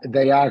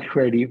 They are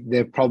creative.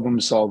 They're problem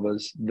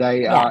solvers.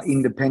 They are Yes.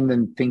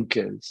 independent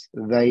thinkers.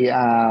 They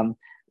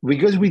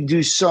because we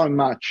do so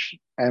much,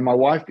 and my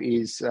wife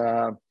is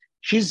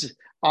she's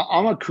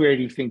I'm a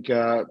creative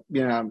thinker.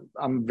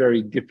 I'm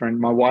very different.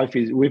 My wife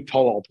we're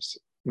polar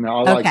opposite.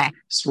 I like Okay.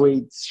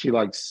 sweets. She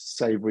likes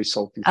savory,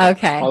 salty stuff.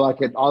 Okay. I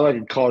like it. I like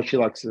it cold. She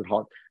likes it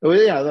hot. Well,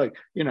 yeah, like I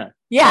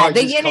Yeah. like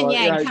The this yin and color.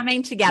 yang coming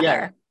Yeah,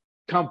 together.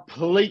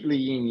 completely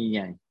yin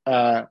and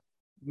yang.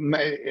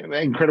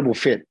 Incredible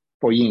fit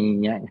for yin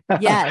and yang.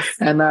 Yes.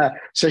 And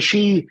so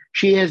she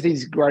has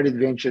these great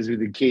adventures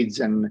with the kids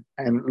and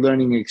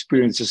learning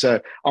experiences.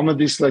 So I'm a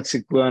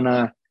dyslexic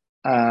learner.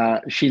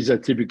 She's a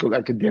typical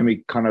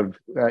academic kind of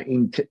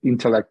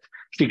intellect.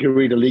 She could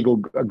read a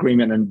legal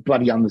agreement and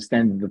bloody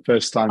understand it the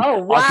first time. Oh,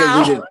 wow. I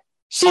could read it.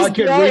 She's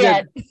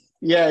brilliant.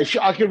 Yeah,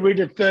 I could read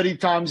it 30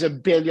 times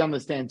and barely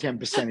understand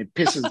 10%. It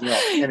pisses me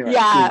off. Anyway,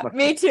 yeah,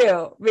 me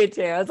too.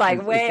 It's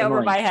like way over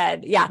annoying. my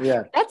head.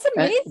 Yeah, that's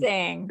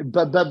amazing.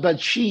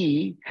 But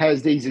she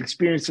has these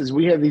experiences.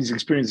 We have these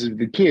experiences with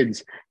the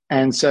kids,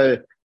 and so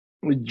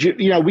we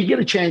get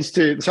a chance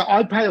to. So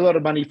I pay a lot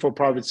of money for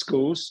private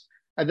schools,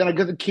 and then I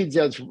got the kids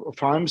out for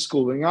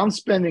homeschooling. I'm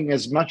spending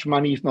as much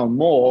money, if not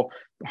more,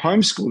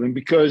 homeschooling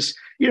because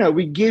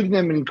we give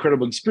them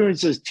incredible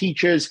experiences,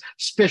 teachers,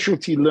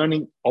 specialty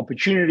learning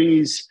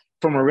opportunities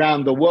from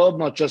around the world,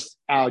 not just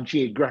our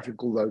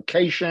geographical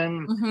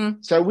location.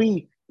 Mm-hmm. So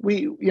we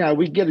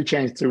get a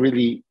chance to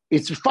really.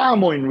 It's far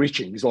more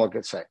enriching, is all I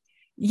could say.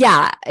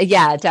 Yeah,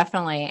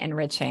 definitely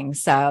enriching.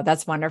 So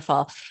that's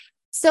wonderful.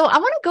 So I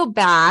want to go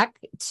back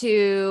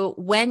to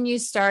when you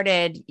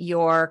started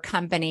your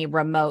company,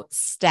 Remote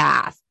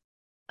Staff.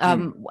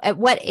 At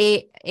what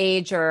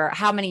age or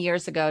how many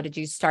years ago did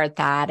you start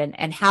that,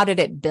 and how did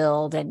it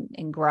build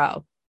and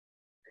grow?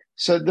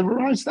 So the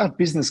Remote Staff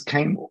business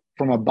came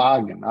from a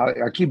bargain.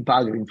 I keep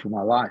bargaining for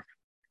my life.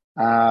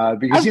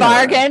 Because a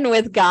bargain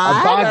with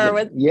God or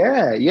with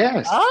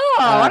yes.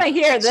 I want to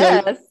hear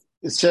this.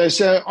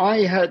 So I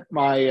had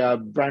my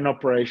brain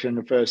operation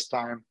the first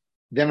time.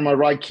 Then my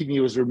right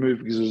kidney was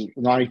removed because it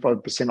was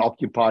 95%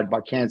 occupied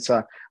by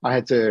cancer. I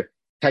had to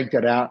take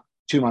that out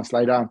 2 months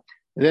later.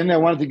 And then I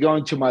wanted to go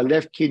into my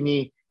left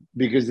kidney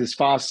because there's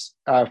 4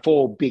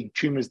 big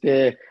tumors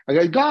there. I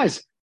go,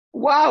 guys,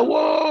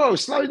 whoa,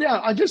 slow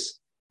down. I just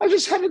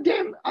had a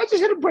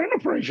brain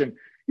operation.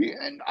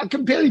 And I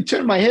can barely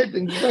turn my head,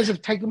 and you guys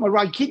have taken my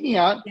right kidney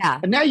out. Yeah.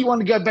 And now you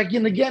want to go back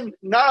in again?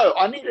 No,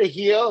 I need to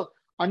heal.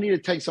 I need to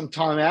take some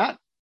time out.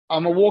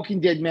 I'm a walking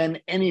dead man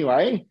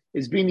anyway.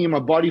 It's been in my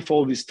body for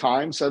all this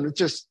time. So let's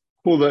just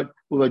we'll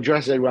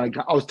address it when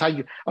I was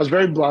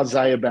very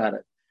blasé about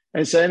it.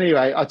 And so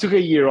anyway, I took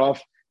a year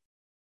off,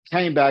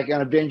 came back,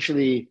 and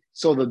eventually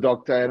saw the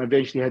doctor and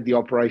eventually had the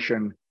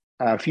operation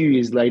a few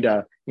years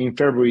later in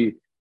February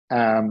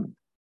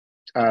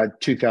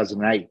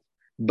 2008.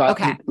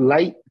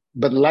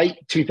 But late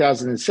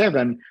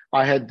 2007,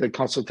 I had the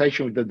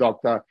consultation with the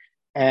doctor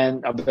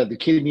and about the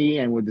kidney,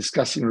 and we're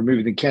discussing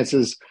removing the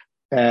cancers,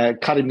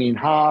 cutting me in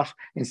half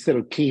instead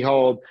of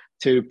keyhole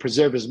to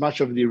preserve as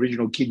much of the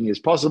original kidney as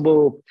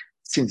possible.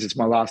 Since it's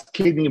my last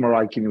kidney, my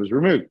right kidney was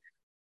removed.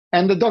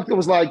 And the doctor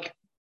was like,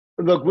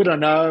 look, we don't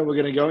know. We're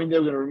going to go in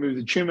there. We're going to remove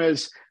the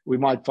tumors. We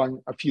might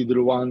find a few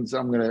little ones.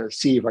 I'm going to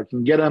see if I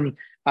can get them.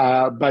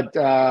 But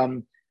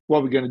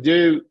what we're going to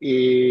do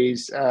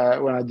is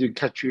when I do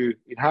cut you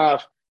in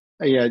half,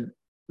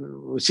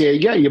 we'll see how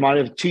you go. You might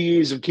have 2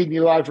 years of kidney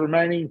life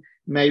remaining,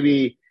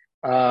 maybe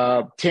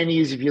 10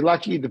 years if you're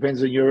lucky. It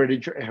depends on your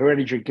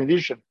hereditary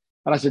condition.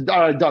 And I said,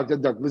 all right, doc,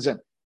 listen,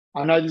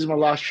 I know this is my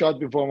last shot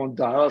before I'm on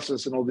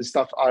dialysis and all this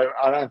stuff.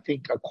 I don't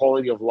think a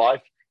quality of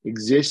life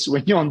exists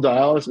when you're on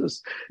dialysis.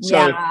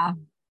 So,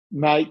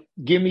 mate,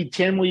 give me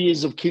 10 more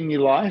years of kidney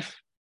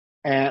life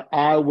and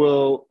I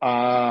will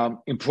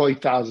employ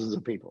thousands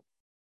of people.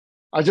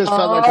 I just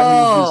felt like I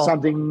needed to do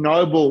something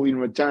noble in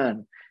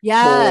return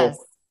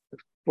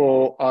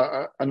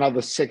for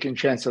another second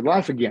chance at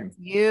life again.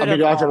 Beautiful. I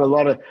mean,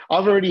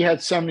 I've already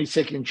had so many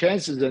second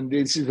chances, and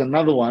this is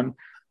another one.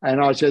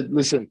 And I said,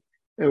 listen,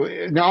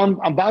 now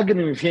I'm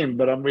bargaining with him,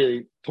 but I'm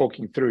really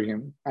talking through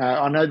him.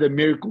 I know the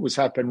miracles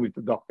happen with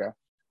the doctor.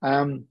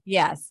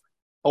 Yes.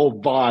 Or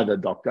via the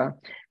doctor.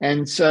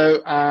 And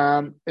so,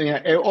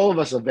 all of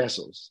us are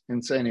vessels.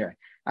 And so anyway,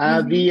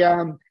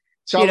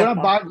 so when I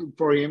bargained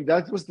for him,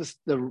 that was the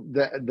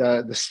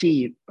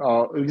seed.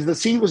 Because the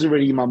seed was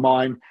already in my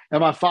mind. And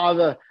my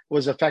father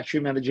was a factory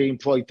manager,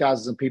 employed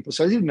thousands of people.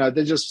 So I didn't know.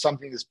 There's just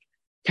something that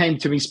came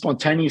to me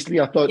spontaneously.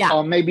 I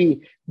thought,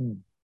 maybe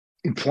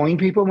employing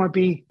people might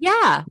be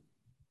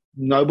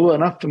noble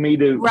enough for me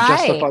to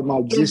justify my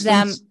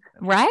existence.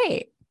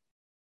 Right.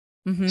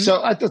 Mm-hmm.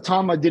 So at the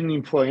time, I didn't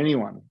employ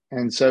anyone.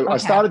 And so I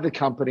started the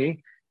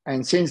company.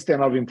 And since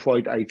then, I've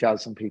employed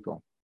 8,000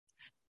 people.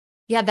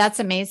 Yeah, that's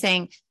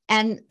amazing.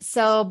 And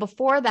so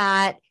before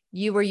that,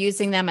 you were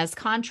using them as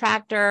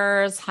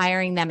contractors,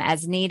 hiring them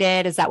as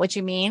needed. Is that what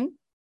you mean?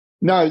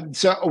 No.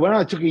 So when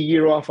I took a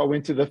year off, I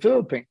went to the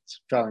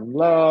Philippines, fell in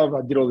love.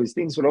 I did all these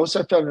things, but I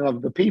also fell in love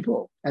with the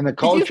people and the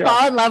culture. Did you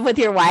fall in love with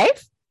your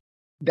wife?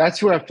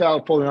 That's where I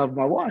fall in love with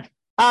my wife.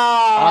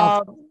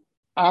 Oh,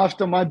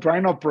 after my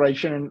brain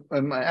operation,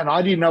 and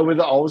I didn't know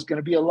whether I was going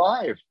to be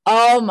alive.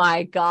 Oh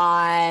my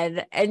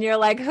God. And you're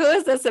like, who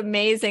is this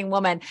amazing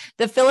woman?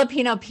 The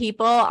Filipino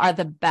people are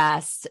the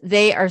best.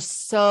 They are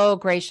so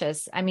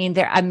gracious. I mean,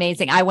 they're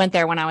amazing. I went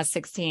there when I was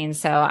 16,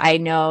 so I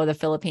know the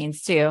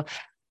Philippines too.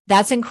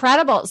 That's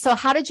incredible. So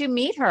how did you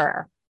meet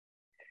her?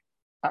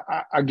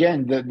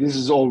 Again, this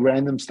is all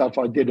random stuff.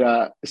 I did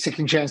a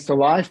Second Chance to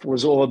Life,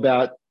 was all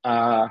about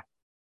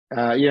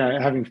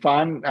having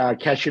fun,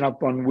 catching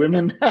up on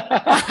women.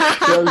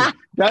 That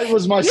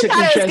was my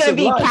second chance of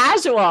life.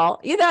 Casual.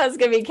 You thought it was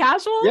going to be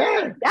casual?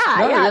 Yeah.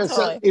 Yeah.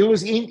 So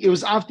Totally. it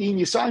was after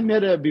India. So I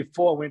met her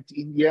before I went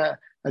to India.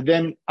 And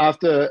then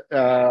after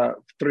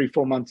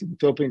 3-4 months in the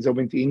Philippines, I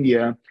went to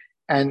India.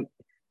 And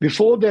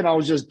before then, I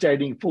was just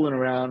dating, fooling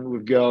around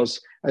with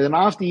girls. And then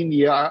after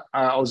India,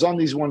 I was on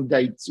these one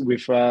dates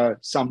with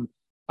some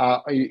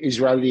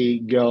Israeli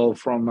girl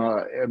from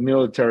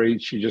military.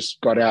 She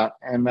just got out.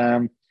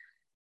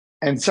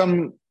 And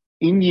some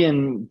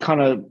Indian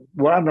kind of,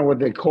 well, I don't know what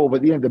they call,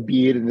 but the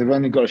beard, and they've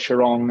only got a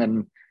sarong.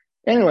 And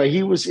anyway,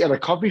 he was at a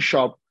coffee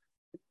shop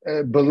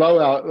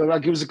below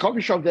it was a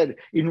coffee shop that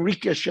in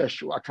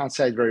Rishikesh, I can't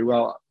say it very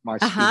well, my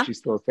speech is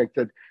still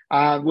affected,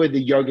 where the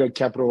yoga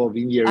capital of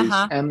India is.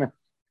 And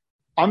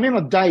I'm in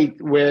a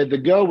date where the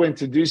girl went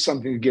to do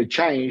something to get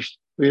changed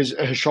because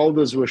her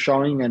shoulders were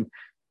showing and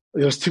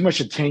there was too much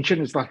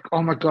attention. It's like,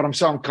 oh my God, I'm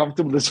so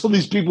uncomfortable. There's all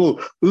these people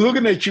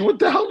looking at you. What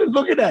the hell are they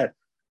looking at?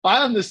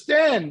 I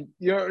understand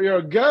you're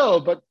a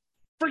girl, but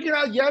freaking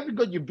out, you haven't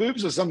got your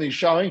boobs or something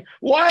showing.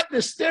 Why are they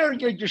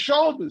staring at your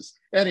shoulders?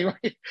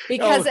 Anyway.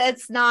 Because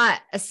it's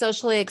not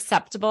socially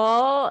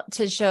acceptable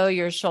to show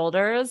your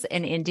shoulders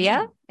in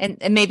India and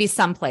maybe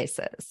some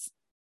places.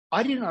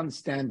 I didn't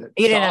understand it.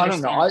 You didn't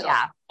understand. I don't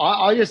know.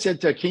 I just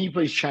said to her, can you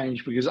please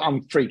change? Because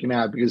I'm freaking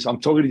out because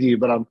I'm talking to you,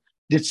 but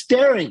they're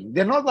staring.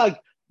 They're not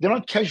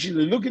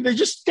casually looking. They're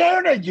just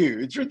staring at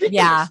you. It's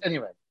ridiculous. Yeah.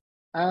 Anyway.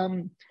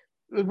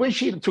 When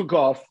she took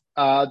off,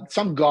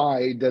 some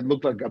guy that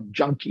looked like a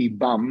junkie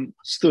bum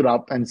stood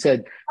up and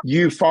said,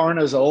 "You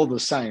foreigners are all the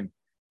same."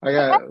 I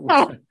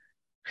go,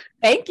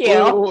 thank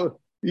you.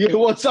 Yeah,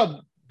 what's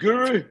up,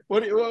 Guru?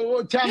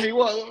 Tell me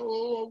what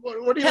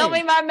do you tell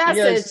mean? Me my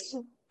message.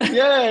 He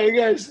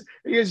goes,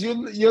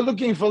 you're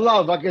looking for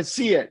love. I can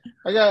see it.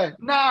 I go,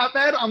 nah,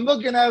 man, I'm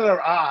looking at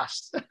her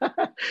ass.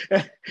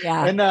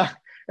 Yeah.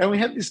 And we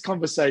had this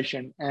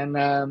conversation,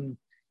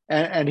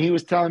 and he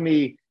was telling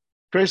me,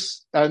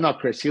 not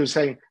Chris, he was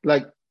saying,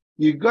 like,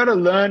 you got to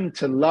learn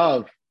to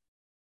love.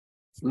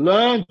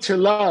 Learn to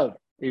love.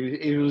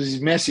 It was his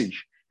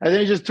message. And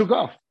then he just took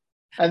off.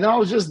 And I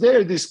was just there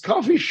at this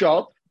coffee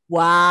shop.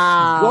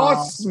 Wow.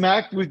 Got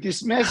smacked with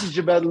this message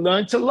about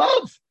learn to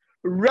love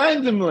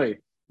randomly,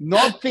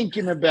 not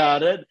thinking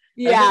about it.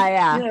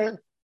 Yeah. You know,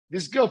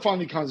 this girl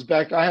finally comes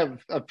back. I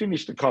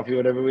finished the coffee,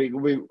 whatever. We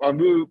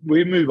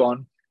move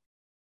on.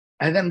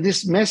 And then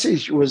this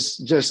message was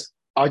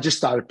I just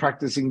started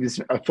practicing this.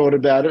 I thought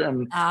about it,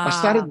 and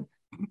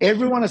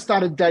everyone I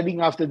started dating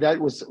after that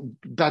was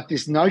about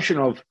this notion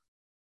of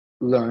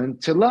learn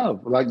to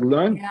love, like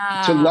learn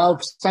to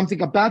love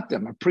something about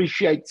them,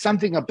 appreciate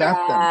something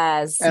about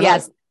them.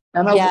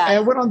 I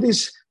went on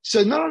this,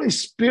 so not only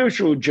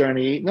spiritual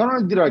journey, not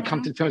only did I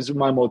come to terms with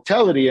my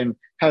mortality and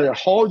had a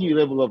whole new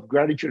level of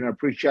gratitude and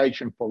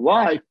appreciation for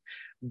life,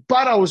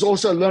 but I was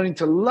also learning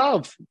to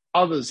love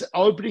others,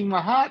 opening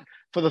my heart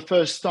for the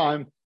first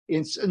time,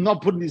 in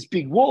not putting this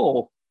big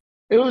wall.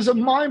 It was a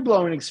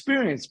mind-blowing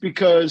experience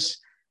because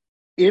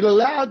it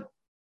allowed,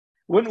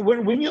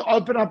 when you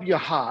open up your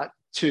heart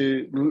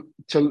to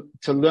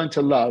learn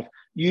to love,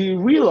 you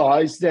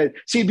realize that,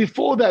 see,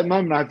 before that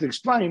moment, I have to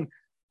explain,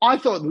 I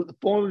thought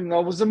falling in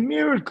love was a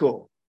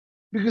miracle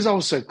because I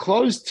was so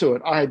close to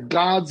it. I had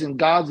guards and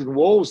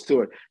walls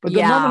to it. But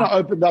the moment I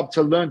opened up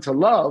to learn to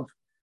love,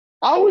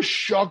 I was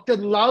shocked that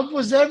love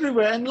was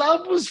everywhere and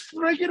love was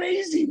freaking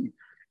easy.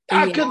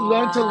 I could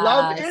learn to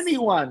love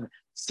anyone.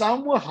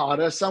 Some were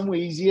harder, some were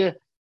easier,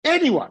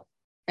 anyone.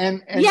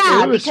 And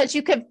because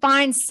you could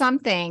find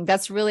something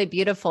that's really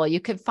beautiful.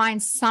 You could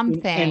find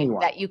something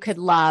that you could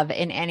love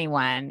in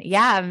anyone.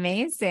 Yeah,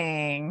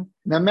 amazing.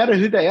 No matter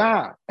who they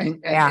are.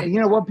 And you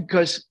know what?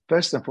 Because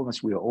first and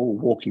foremost, we are all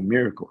walking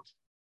miracles.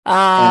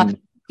 My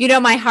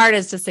heart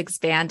is just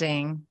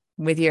expanding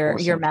with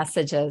your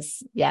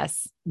messages.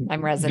 Yes,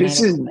 I'm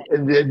resonating.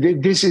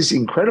 This is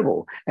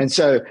incredible. And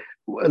so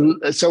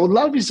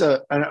love is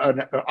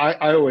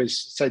I always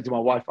say to my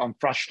wife, I'm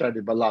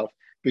frustrated by love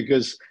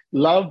because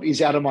love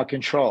is out of my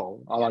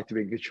control. I like to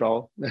be in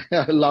control.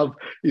 Love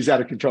is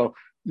out of control.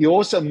 You're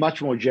also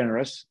much more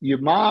generous. You're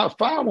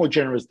far more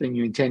generous than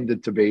you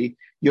intended to be.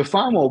 You're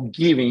far more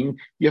giving.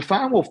 You're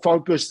far more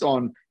focused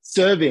on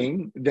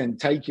serving than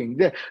taking.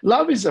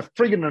 Love is a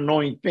friggin'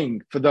 annoying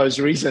thing for those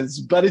reasons,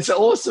 but it's an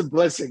awesome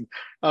blessing.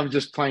 I'm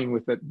just playing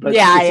with it. But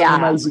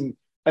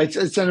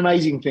it's an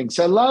amazing thing.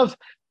 So love,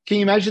 can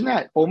you imagine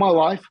that? All my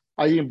life,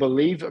 I didn't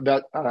believe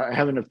about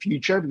having a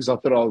future because I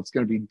thought I was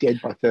going to be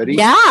dead by 30.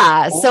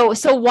 Yeah. So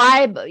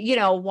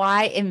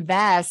why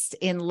invest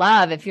in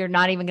love if you're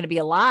not even going to be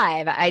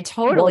alive? I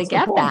totally What's the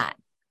get point? that.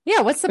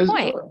 Yeah. What's the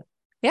point?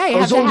 Yeah. It You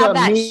have was to all have about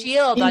that me.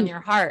 shield on your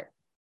heart.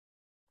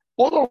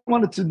 All I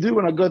wanted to do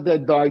when I got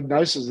that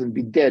diagnosis and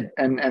be dead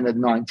and at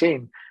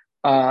 19,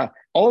 all I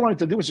wanted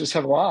to do was just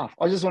have a laugh.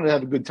 I just wanted to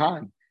have a good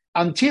time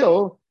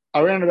until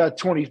around about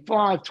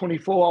 25,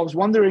 24. I was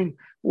wondering,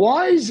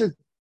 why is it,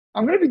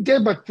 I'm going to be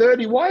dead by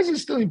 30. Why is it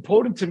still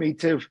important to me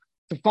to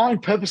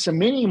find purpose and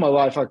meaning in my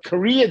life, a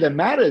career that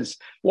matters?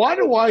 Why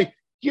do I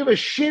give a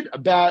shit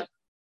about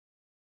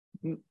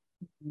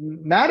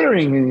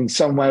mattering in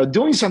some way or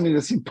doing something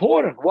that's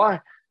important? Why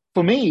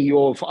for me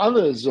or for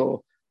others?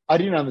 Or I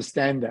didn't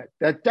understand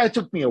that. That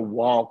took me a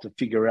while to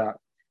figure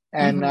out.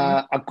 And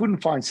I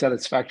couldn't find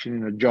satisfaction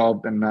in a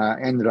job and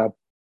ended up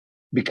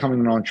becoming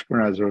an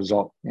entrepreneur as a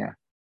result. Yeah.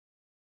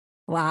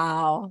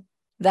 Wow.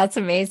 That's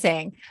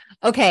amazing.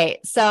 Okay.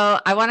 So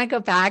I want to go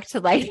back to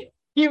like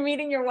you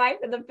meeting your wife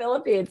in the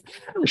Philippines.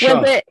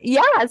 Sure. Was it?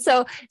 Yeah.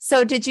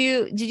 So did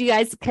you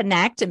guys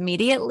connect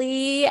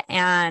immediately?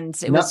 And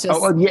it was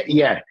just.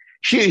 Yeah.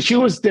 She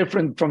was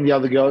different from the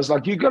other girls.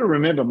 Like, you got to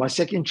remember, my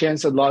second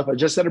chance at life, I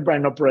just had a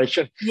brain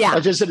operation. Yeah.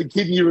 I just had a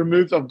kidney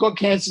removed. I've got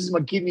cancers in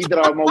my kidney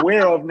that I'm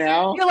aware of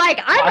now. You're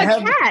like,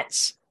 I'm a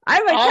catch.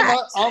 I'm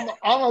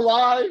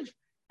alive,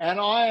 and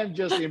I am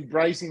just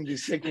embracing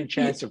this second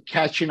chance of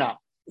catching up.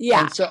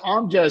 Yeah. And so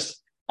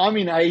I'm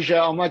in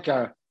Asia.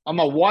 I'm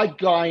a white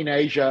guy in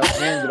Asia,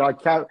 man,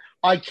 that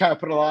I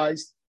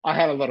capitalized. I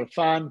had a lot of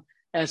fun.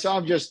 And so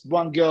I'm just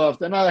one girl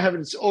after another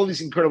having all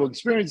these incredible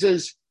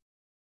experiences.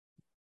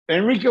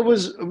 And Rika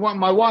was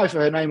my wife.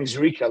 Her name is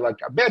Rika, like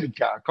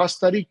America,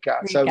 Costa Rica.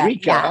 So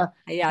Rika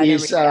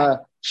is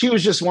she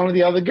was just one of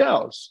the other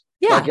girls.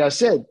 Yeah. Like I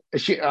said,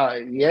 she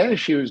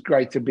was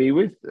great to be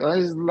with.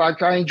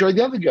 Like, I enjoyed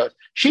the other girls.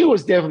 She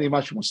was definitely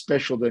much more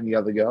special than the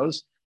other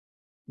girls.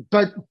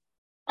 But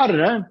I don't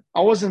know.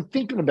 I wasn't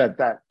thinking about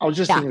that. I was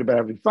just thinking about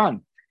having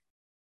fun.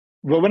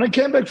 But when I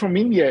came back from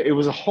India, it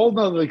was a whole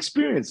nother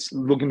experience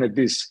looking at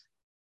this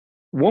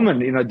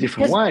woman in a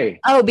different way.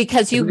 Oh,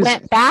 because you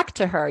went back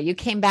to her. You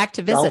came back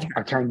to visit her.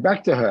 I came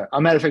back to her. As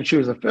a matter of fact, she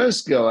was the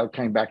first girl I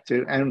came back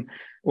to. And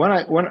when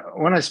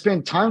I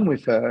spent time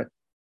with her,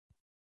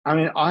 I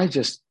mean, I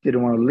just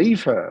didn't want to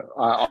leave her.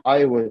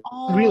 I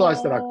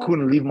realized that I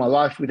couldn't live my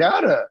life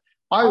without her.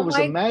 I was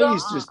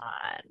amazed.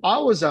 I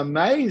was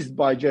amazed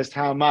by just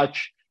how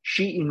much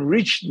she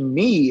enriched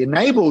me,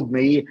 enabled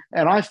me,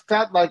 and I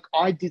felt like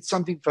I did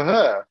something for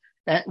her.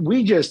 And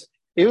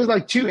it was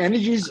like two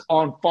energies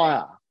on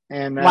fire.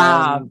 And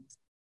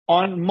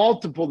on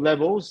multiple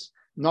levels,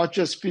 not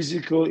just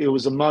physical, it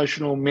was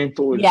emotional,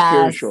 mental, and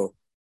spiritual.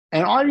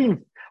 And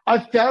I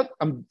felt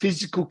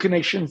physical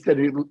connections that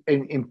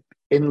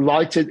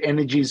enlightened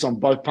energies on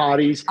both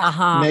parties,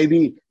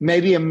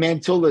 maybe a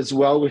mental as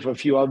well with a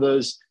few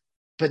others,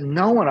 but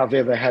no one I've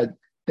ever had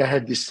that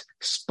had this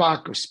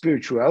spark of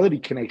spirituality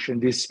connection,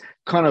 this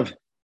kind of,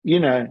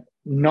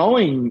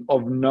 knowing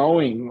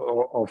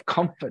of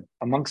comfort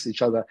amongst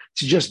each other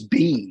to just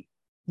be.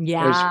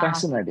 Yeah. It was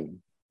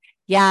fascinating.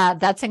 Yeah,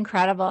 that's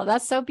incredible.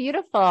 That's so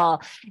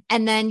beautiful.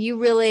 And then you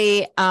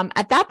really,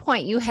 at that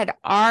point, you had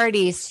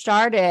already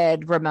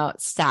started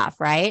remote stuff,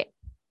 right?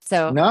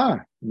 So No.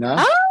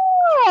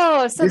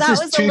 Oh, so this that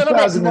was a little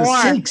bit more.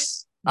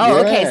 Oh,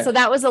 yeah. Okay. So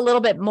that was a little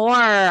bit more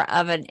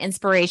of an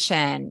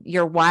inspiration,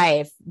 your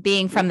wife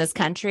being from this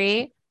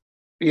country.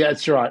 Yeah,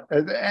 that's right.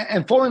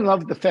 And fall in love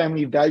with the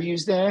family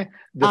values there.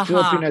 The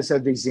Filipinos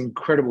have these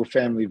incredible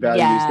family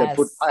values that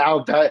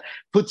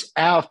puts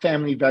our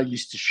family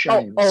values to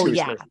shame. Oh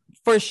yeah,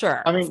 for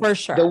sure. I mean, for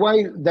sure. The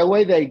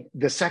way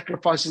the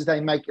sacrifices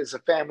they make as a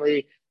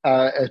family,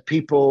 as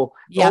people,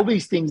 all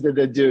these things that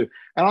they do.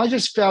 And I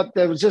just felt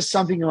there was just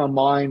something in my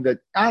mind that,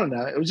 I don't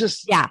know, it was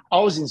just, I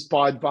was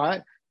inspired by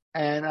it.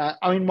 And I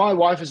mean, my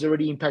wife has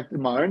already impacted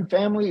my own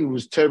family. It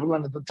was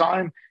turbulent at the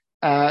time.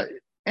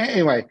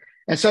 Anyway.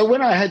 And so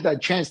when I had that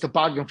chance to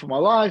bargain for my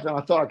life and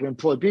I thought I could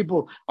employ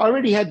people, I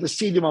already had the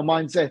seed in my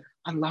mind say,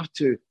 I'd love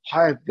to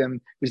hire them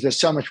because they're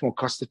so much more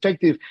cost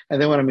effective. And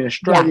then when I'm in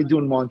Australia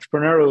doing my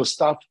entrepreneurial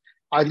stuff,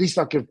 at least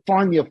I could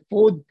finally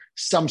afford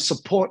some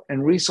support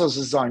and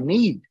resources I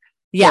need.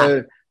 Yeah.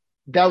 So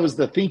that was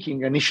the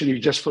thinking initially,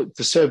 just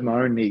to serve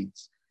my own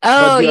needs.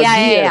 Oh,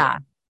 yeah.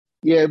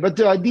 Yeah, but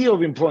the idea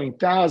of employing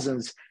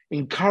thousands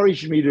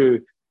encouraged me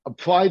to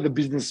apply the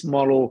business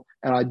model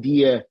and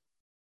idea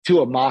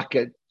to a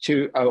market,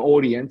 to an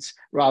audience,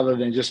 rather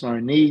than just my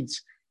own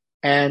needs.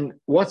 And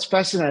what's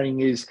fascinating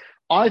is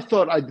I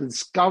thought I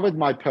discovered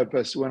my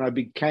purpose when I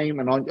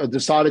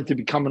decided to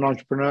become an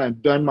entrepreneur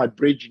and burn my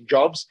bridge in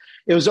jobs.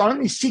 It was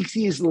only 6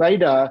 years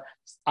later,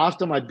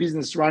 after my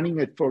business running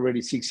it for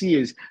already 6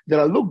 years, that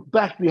I looked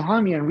back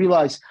behind me and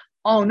realized,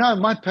 oh no,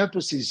 my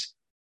purpose is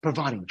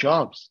providing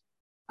jobs.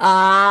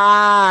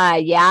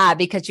 Yeah,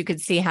 because you could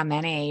see how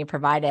many you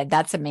provided.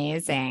 That's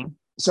amazing.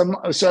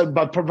 So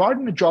by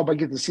providing a job, I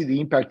get to see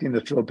the impact in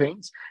the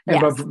Philippines. And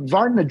by Yes.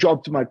 providing a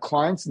job to my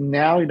clients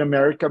now in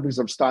America, because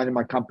I'm starting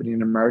my company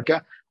in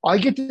America, I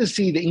get to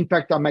see the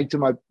impact I make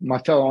to my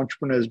fellow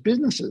entrepreneurs'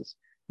 businesses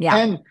Yeah.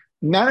 and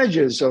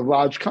managers of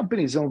large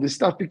companies and all this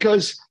stuff.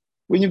 Because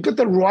when you've got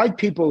the right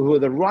people who are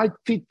the right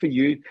fit for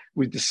you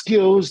with the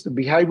skills, the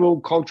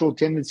behavioral, cultural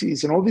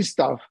tendencies, and all this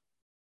stuff,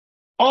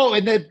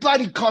 and they're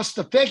bloody cost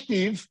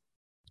effective,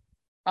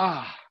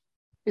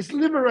 it's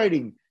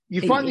liberating.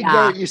 You finally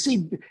go,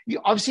 Yeah.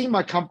 I've seen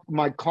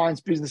my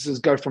clients' businesses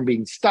go from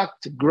being stuck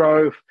to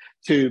growth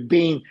to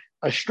being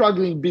a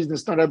struggling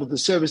business, not able to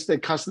service their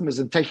customers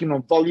and taking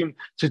on volume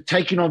to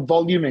taking on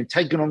volume and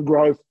taking on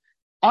growth.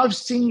 I've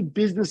seen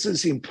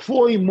businesses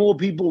employ more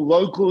people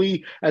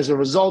locally as a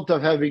result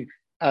of having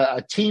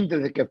a team that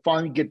they can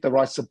finally get the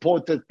right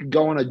support that can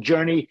go on a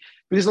journey.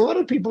 Because a lot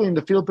of people in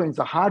the Philippines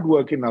are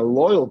hardworking and are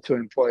loyal to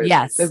employers.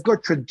 Yes. They've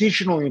got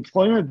traditional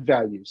employment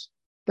values.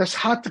 That's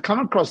hard to come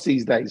across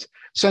these days.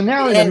 So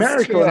now It in is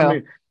America,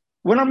 true.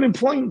 when I'm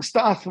employing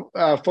staff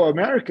for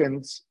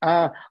Americans,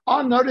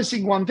 I'm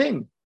noticing one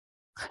thing.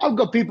 I've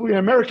got people in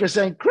America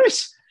saying,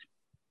 Chris,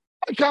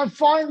 I can't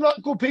find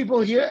local people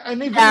here.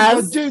 And even if I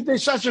Yes. do,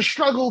 there's such a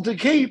struggle to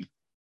keep.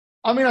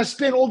 I mean, I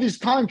spent all this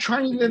time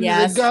training them to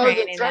Yes, go,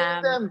 training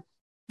training them. them.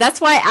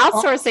 That's why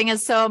Oh, outsourcing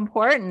is so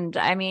important.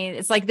 I mean,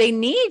 it's like they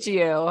need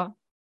you.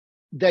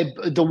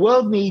 the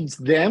world needs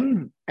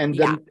them, and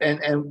Yeah.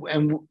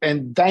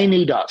 and they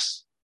need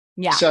us.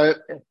 Yeah. So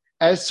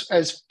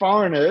as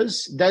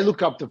foreigners, they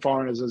look up to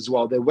foreigners as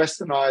well. They're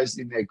westernized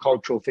in their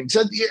cultural things.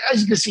 So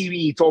as you can see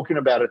me talking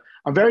about it,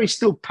 I'm very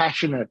still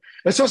passionate.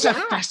 It's also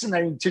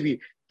fascinating to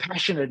be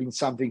passionate in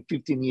something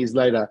 15 years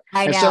later.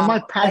 I And know. so my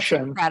That's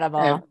passion and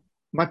incredible.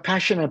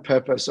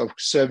 purpose of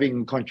serving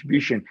and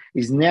contribution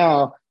is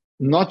now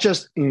not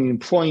just in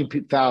employing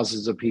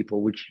thousands of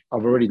people, which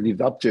I've already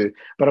lived up to,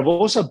 but I've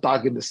also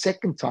bargained the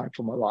second time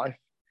for my life.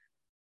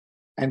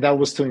 And that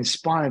was to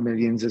inspire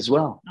millions as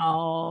well.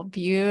 Oh,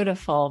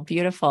 beautiful,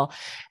 beautiful.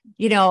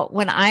 You know,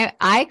 when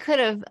I could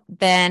have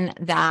been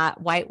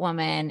that white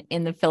woman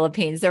in the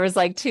Philippines, there was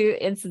like two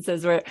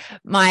instances where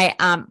my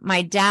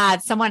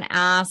dad, someone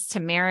asked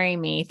to marry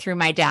me through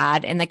my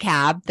dad in the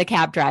cab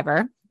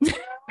driver.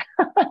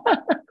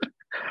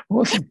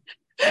 Awesome.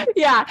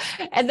 Yeah.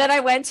 And then I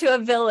went to a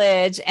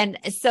village, and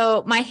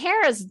so my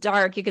hair is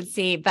dark, you can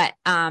see, but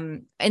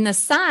in the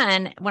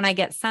sun, when I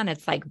get sun,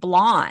 it's like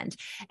blonde.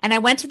 And I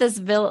went to this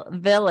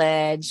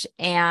village,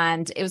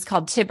 and it was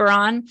called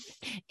Tiburon,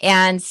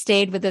 and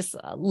stayed with this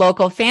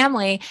local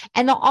family,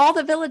 and all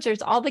the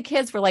villagers, all the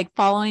kids were like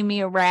following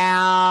me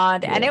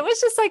around, and it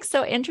was just like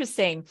so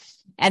interesting.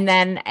 And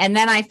then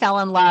I fell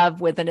in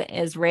love with an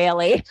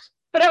Israeli.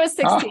 But I was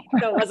 16,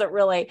 so it wasn't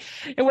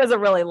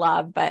really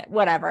love, but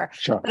whatever.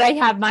 Sure. But I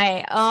have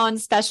my own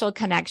special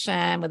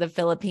connection with the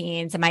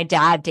Philippines, and my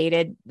dad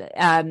dated,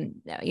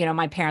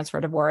 my parents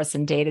were divorced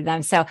and dated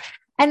them. So,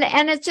 and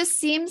it just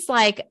seems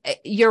like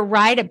you're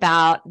right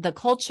about the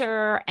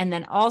culture, and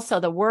then also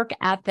the work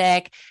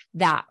ethic,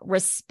 that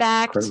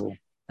respect. Incredible.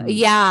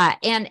 Yeah.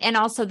 And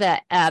also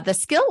the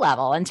skill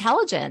level,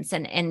 intelligence,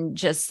 and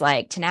just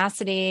like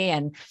tenacity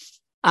and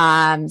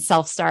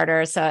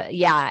self-starter. So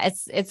yeah,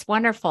 it's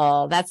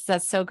wonderful. That's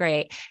so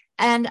great.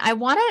 And I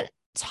want to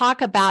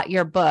talk about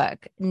your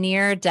book,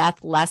 Near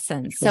Death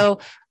Lessons. Sure. So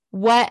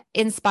what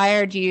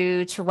inspired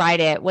you to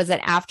write it? Was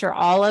it after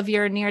all of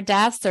your near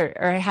deaths, or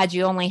had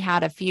you only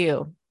had a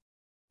few?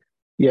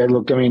 Yeah,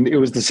 look, I mean, it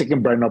was the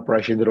second brain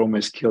operation that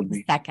almost killed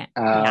me. Second.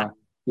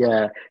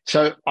 Yeah.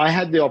 So I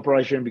had the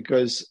operation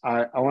because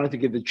I wanted to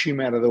get the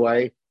tumor out of the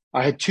way.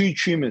 I had two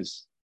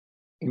tumors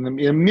in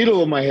the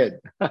middle of my head,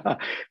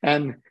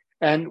 and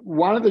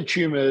one of the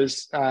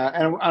tumors,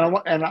 and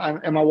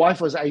my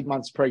wife was 8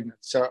 months pregnant.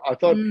 So I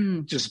thought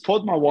to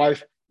support my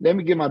wife, let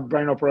me get my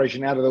brain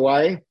operation out of the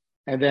way,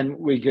 and then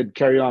we could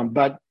carry on.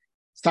 But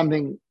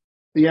something,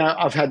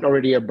 I've had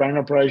already a brain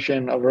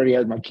operation. I've already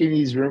had my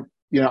kidneys,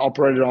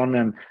 operated on,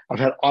 and I've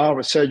had eye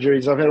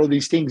surgeries. I've had all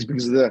these things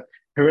because of the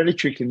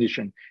hereditary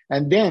condition.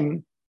 And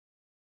then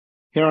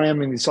here I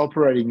am in this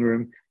operating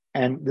room,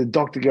 and the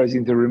doctor goes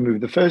in to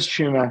remove the first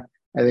tumor,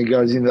 and then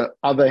goes in the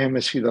other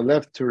hemisphere, the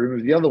left, to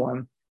remove the other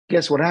one.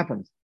 Guess what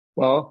happens?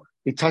 Well,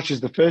 it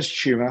touches the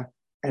first tumor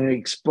and it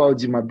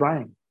explodes in my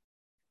brain.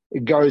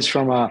 It goes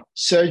from a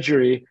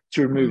surgery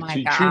to remove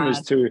two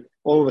tumors to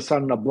all of a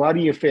sudden a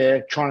bloody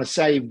affair trying to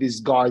save this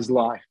guy's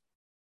life.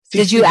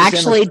 Did you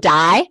actually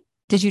die?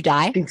 Did you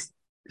die?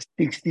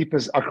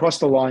 60% across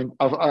the line.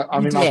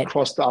 I've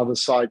crossed the other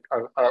side,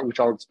 which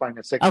I'll explain in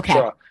a second. Okay.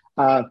 Sure.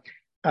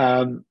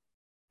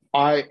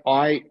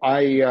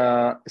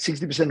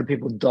 60% of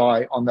people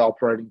die on the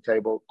operating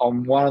table.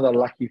 I'm one of the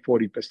lucky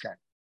 40%.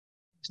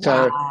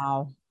 So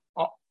wow.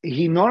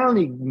 He not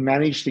only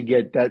managed to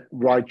get that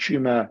right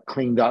tumor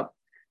cleaned up,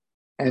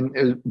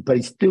 but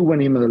he still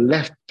went in with the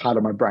left part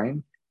of my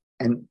brain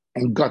and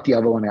got the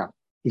other one out.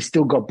 He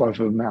still got both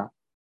of them out.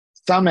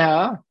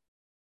 Somehow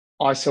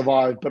I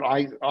survived, but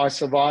I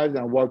survived,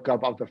 and I woke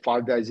up after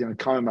 5 days in a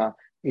coma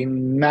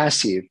in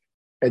massive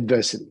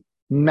adversity,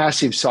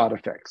 massive side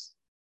effects.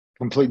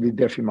 completely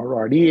deaf in my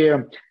right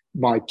ear.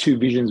 My two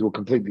visions were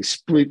completely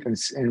split,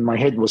 and my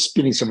head was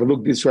spinning. So if I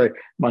looked this way,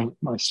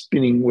 my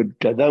spinning would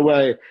go that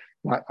way.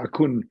 I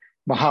couldn't.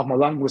 Half my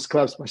lung was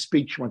closed. My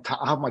speech,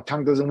 half my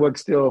tongue doesn't work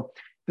still.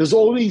 There's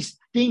all these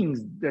things,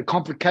 the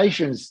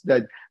complications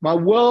that my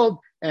world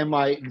and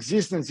my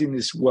existence in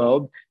this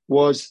world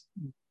was,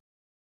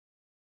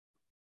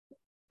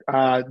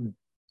 I don't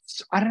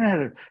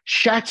know,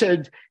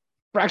 shattered,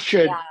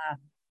 fractured. Yeah.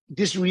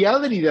 This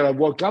reality that I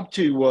woke up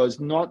to was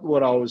not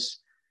what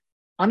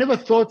I never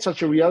thought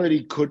such a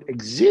reality could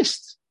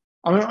exist.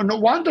 I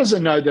mean, one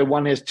doesn't know that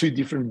one has two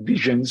different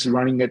visions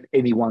running at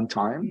any one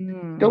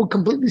time. They were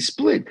completely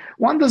split.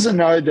 One doesn't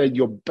know that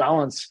your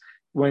balance,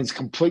 when it's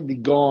completely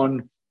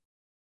gone,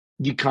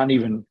 you can't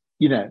even,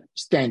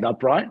 stand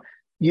upright.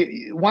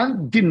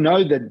 One didn't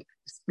know that,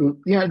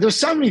 there's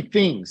so many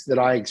things that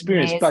I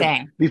experienced.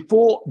 Amazing.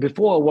 But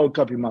before I woke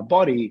up in my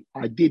body,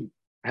 I did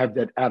have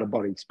that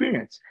out-of-body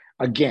experience.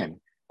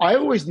 Again, I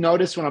always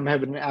notice when I'm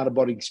having an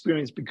out-of-body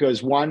experience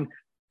because one,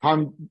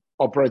 time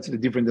operates at a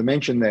different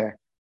dimension there.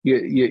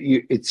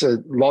 It's a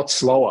lot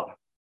slower.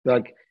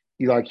 Like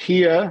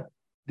here,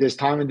 there's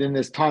time, and then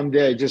there's time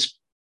there.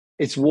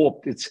 It's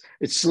warped. It's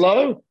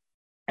slow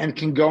and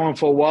can go on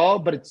for a while,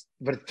 but it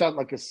felt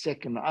like a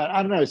second.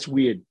 I don't know. It's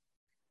weird.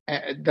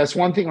 That's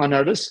one thing I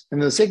noticed.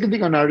 And the second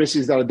thing I noticed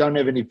is that I don't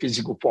have any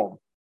physical form.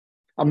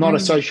 I'm not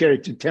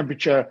associated to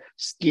temperature,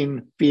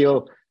 skin,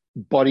 feel,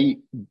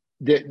 body.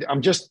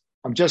 I'm just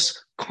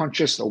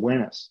conscious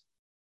awareness,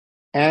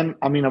 and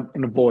I'm in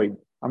a void.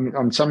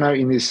 I'm somehow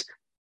in this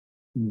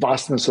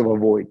vastness of a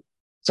void.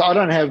 So I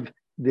don't have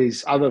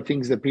these other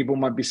things that people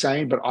might be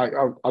saying, but I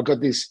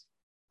got this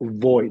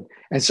void.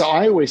 And so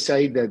I always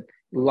say that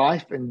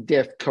life and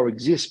death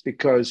coexist,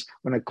 because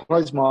when I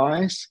close my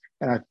eyes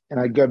and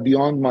I go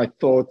beyond my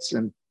thoughts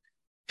and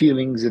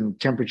feelings and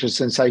temperature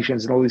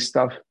sensations and all this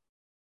stuff,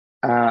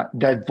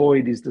 that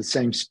void is the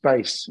same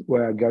space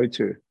where I go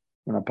to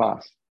when I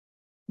pass.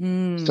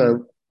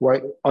 So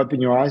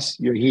open your eyes,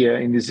 you're here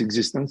in this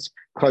existence.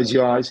 Close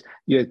your eyes,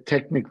 you're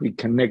technically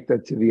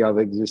connected to the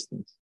other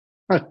existence.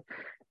 I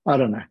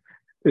don't know.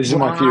 These are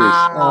my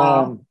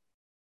theories.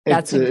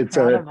 That's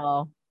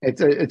incredible.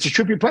 It's a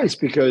trippy place,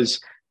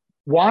 because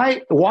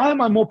why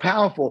am I more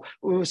powerful?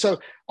 So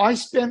I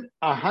spent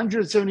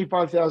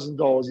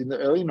 $175,000 in the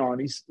early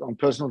 90s on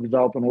personal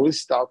development, all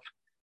this stuff.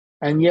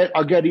 And yet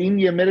I go to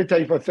India,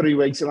 meditate for 3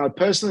 weeks, and I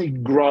personally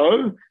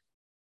grow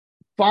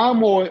far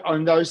more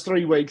on those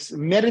 3 weeks,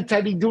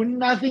 meditating, doing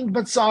nothing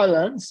but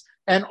silence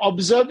and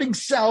observing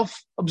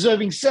self,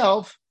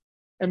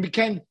 and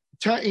became,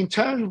 in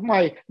terms of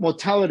my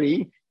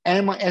mortality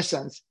and my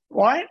essence,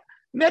 right?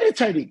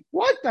 Meditating.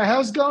 What the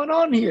hell's going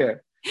on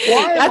here?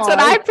 That's what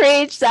I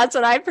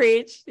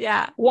preach.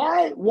 Yeah.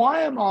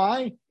 Why am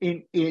I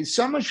in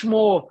so much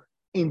more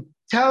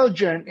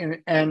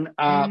intelligent and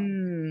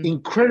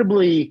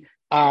incredibly,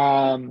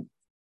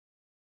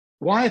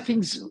 why are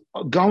things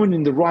going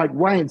in the right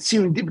way and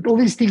serendipity? All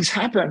these things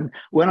happen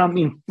when I'm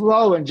in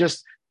flow and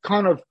just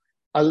kind of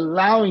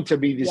allowing to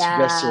be this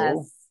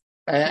vessel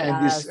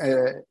and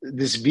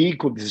this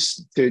vehicle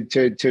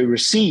to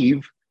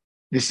receive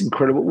this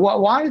incredible.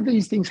 Why do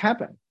these things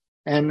happen?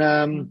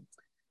 And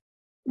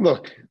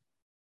look,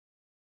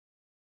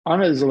 I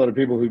know there's a lot of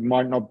people who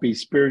might not be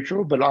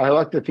spiritual, but I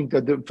like to think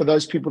that for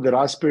those people that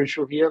are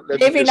spiritual here,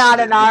 maybe not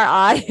in our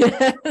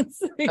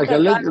audience. Okay,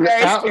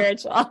 very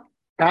spiritual.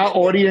 Our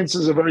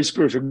audiences are very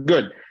spiritual.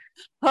 Good.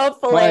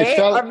 Hopefully,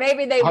 or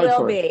maybe they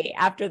will be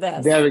after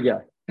this. There we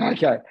go.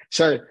 Okay.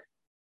 So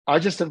I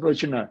just have to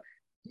let you know,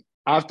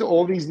 after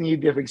all these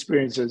near-death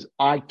experiences,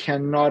 I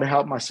cannot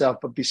help myself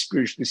but be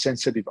spiritually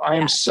sensitive. I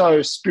am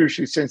so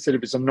spiritually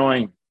sensitive. It's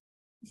annoying.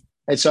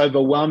 It's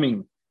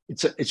overwhelming.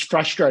 It's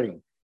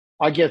frustrating.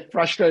 I get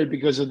frustrated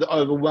because of the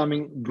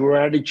overwhelming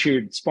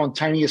gratitude,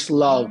 spontaneous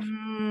love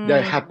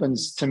that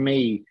happens to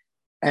me.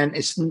 And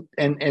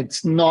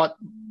it's not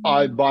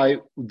by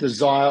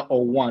desire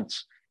or want.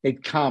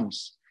 It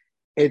comes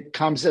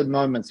at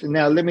moments. And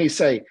now let me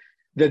say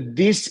that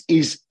this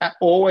is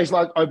always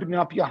like opening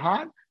up your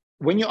heart.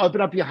 When you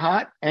open up your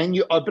heart and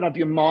you open up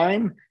your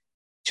mind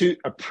to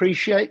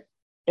appreciate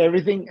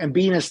everything and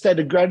be in a state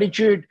of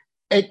gratitude,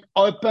 it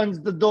opens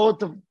the door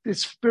to the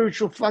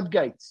spiritual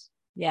floodgates.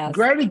 Yes.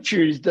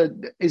 Gratitude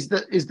is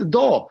the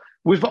door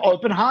with an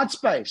open heart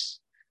space.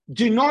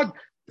 Do not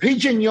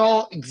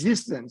pigeonhole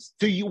existence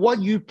to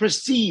what you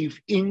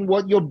perceive in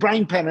what your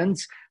brain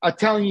patterns are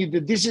telling you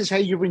that this is how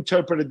you've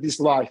interpreted this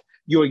life,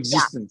 your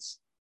existence.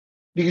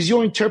 Because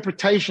your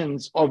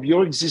interpretations of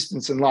your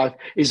existence in life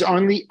is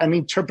only an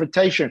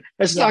interpretation.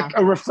 It's like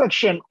a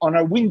reflection on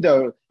a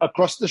window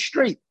across the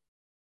street.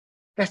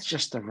 That's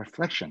just a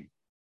reflection.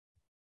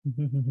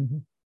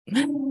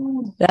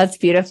 That's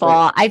beautiful.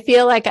 I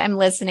feel like I'm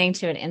listening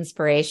to an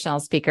inspirational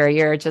speaker.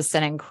 You're just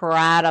an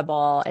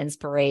incredible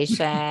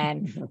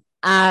inspiration.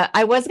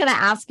 I was going to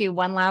ask you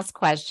one last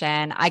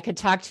question. I could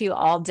talk to you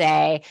all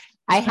day.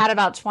 I had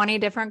about 20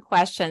 different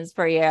questions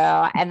for you.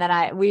 And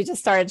then we just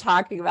started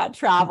talking about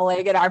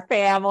traveling and our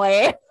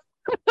family.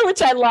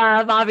 which I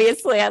love.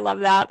 Obviously, I love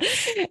that.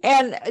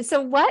 And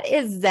so what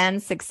is Zen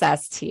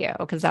success to you?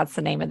 Because that's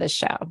the name of the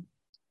show.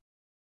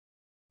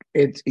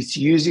 It's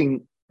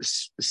using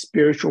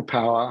spiritual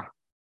power,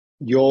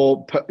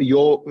 your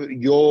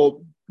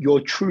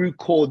true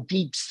core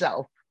deep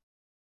self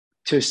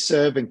to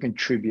serve and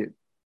contribute.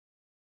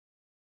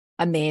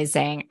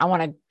 Amazing. I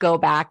want to go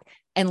back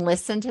and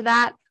listen to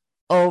that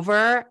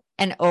over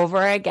and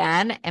over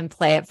again and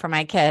play it for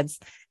my kids.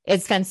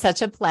 It's been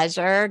such a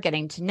pleasure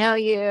getting to know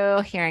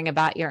you, hearing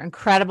about your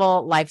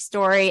incredible life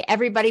story.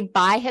 Everybody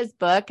buy his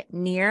book,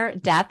 Near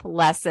Death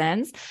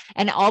Lessons,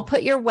 and I'll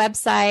put your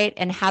website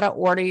and how to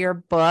order your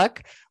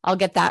book. I'll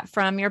get that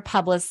from your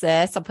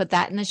publicist. I'll put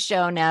that in the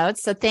show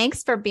notes. So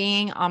thanks for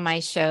being on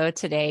my show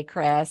today,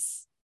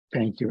 Chris.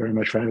 Thank you very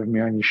much for having me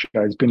on your show.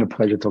 It's been a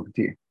pleasure talking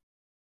to you.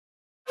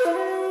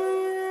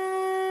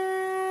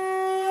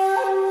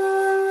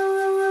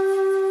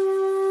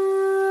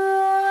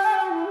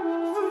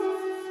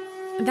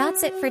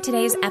 That's it for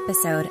today's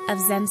episode of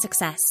Zen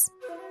Success.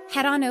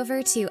 Head on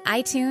over to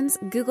iTunes,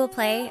 Google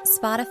Play,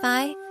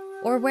 Spotify,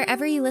 or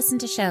wherever you listen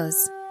to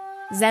shows.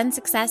 Zen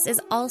Success is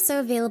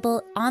also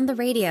available on the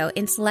radio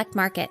in select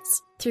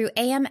markets through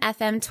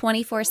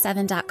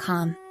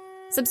amfm247.com.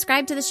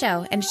 Subscribe to the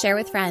show and share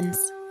with friends.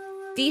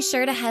 Be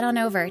sure to head on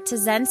over to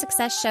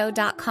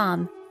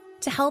zensuccessshow.com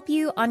to help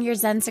you on your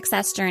Zen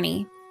Success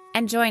journey.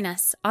 And join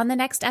us on the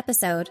next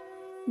episode.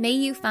 May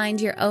you find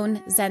your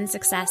own Zen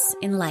success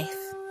in life.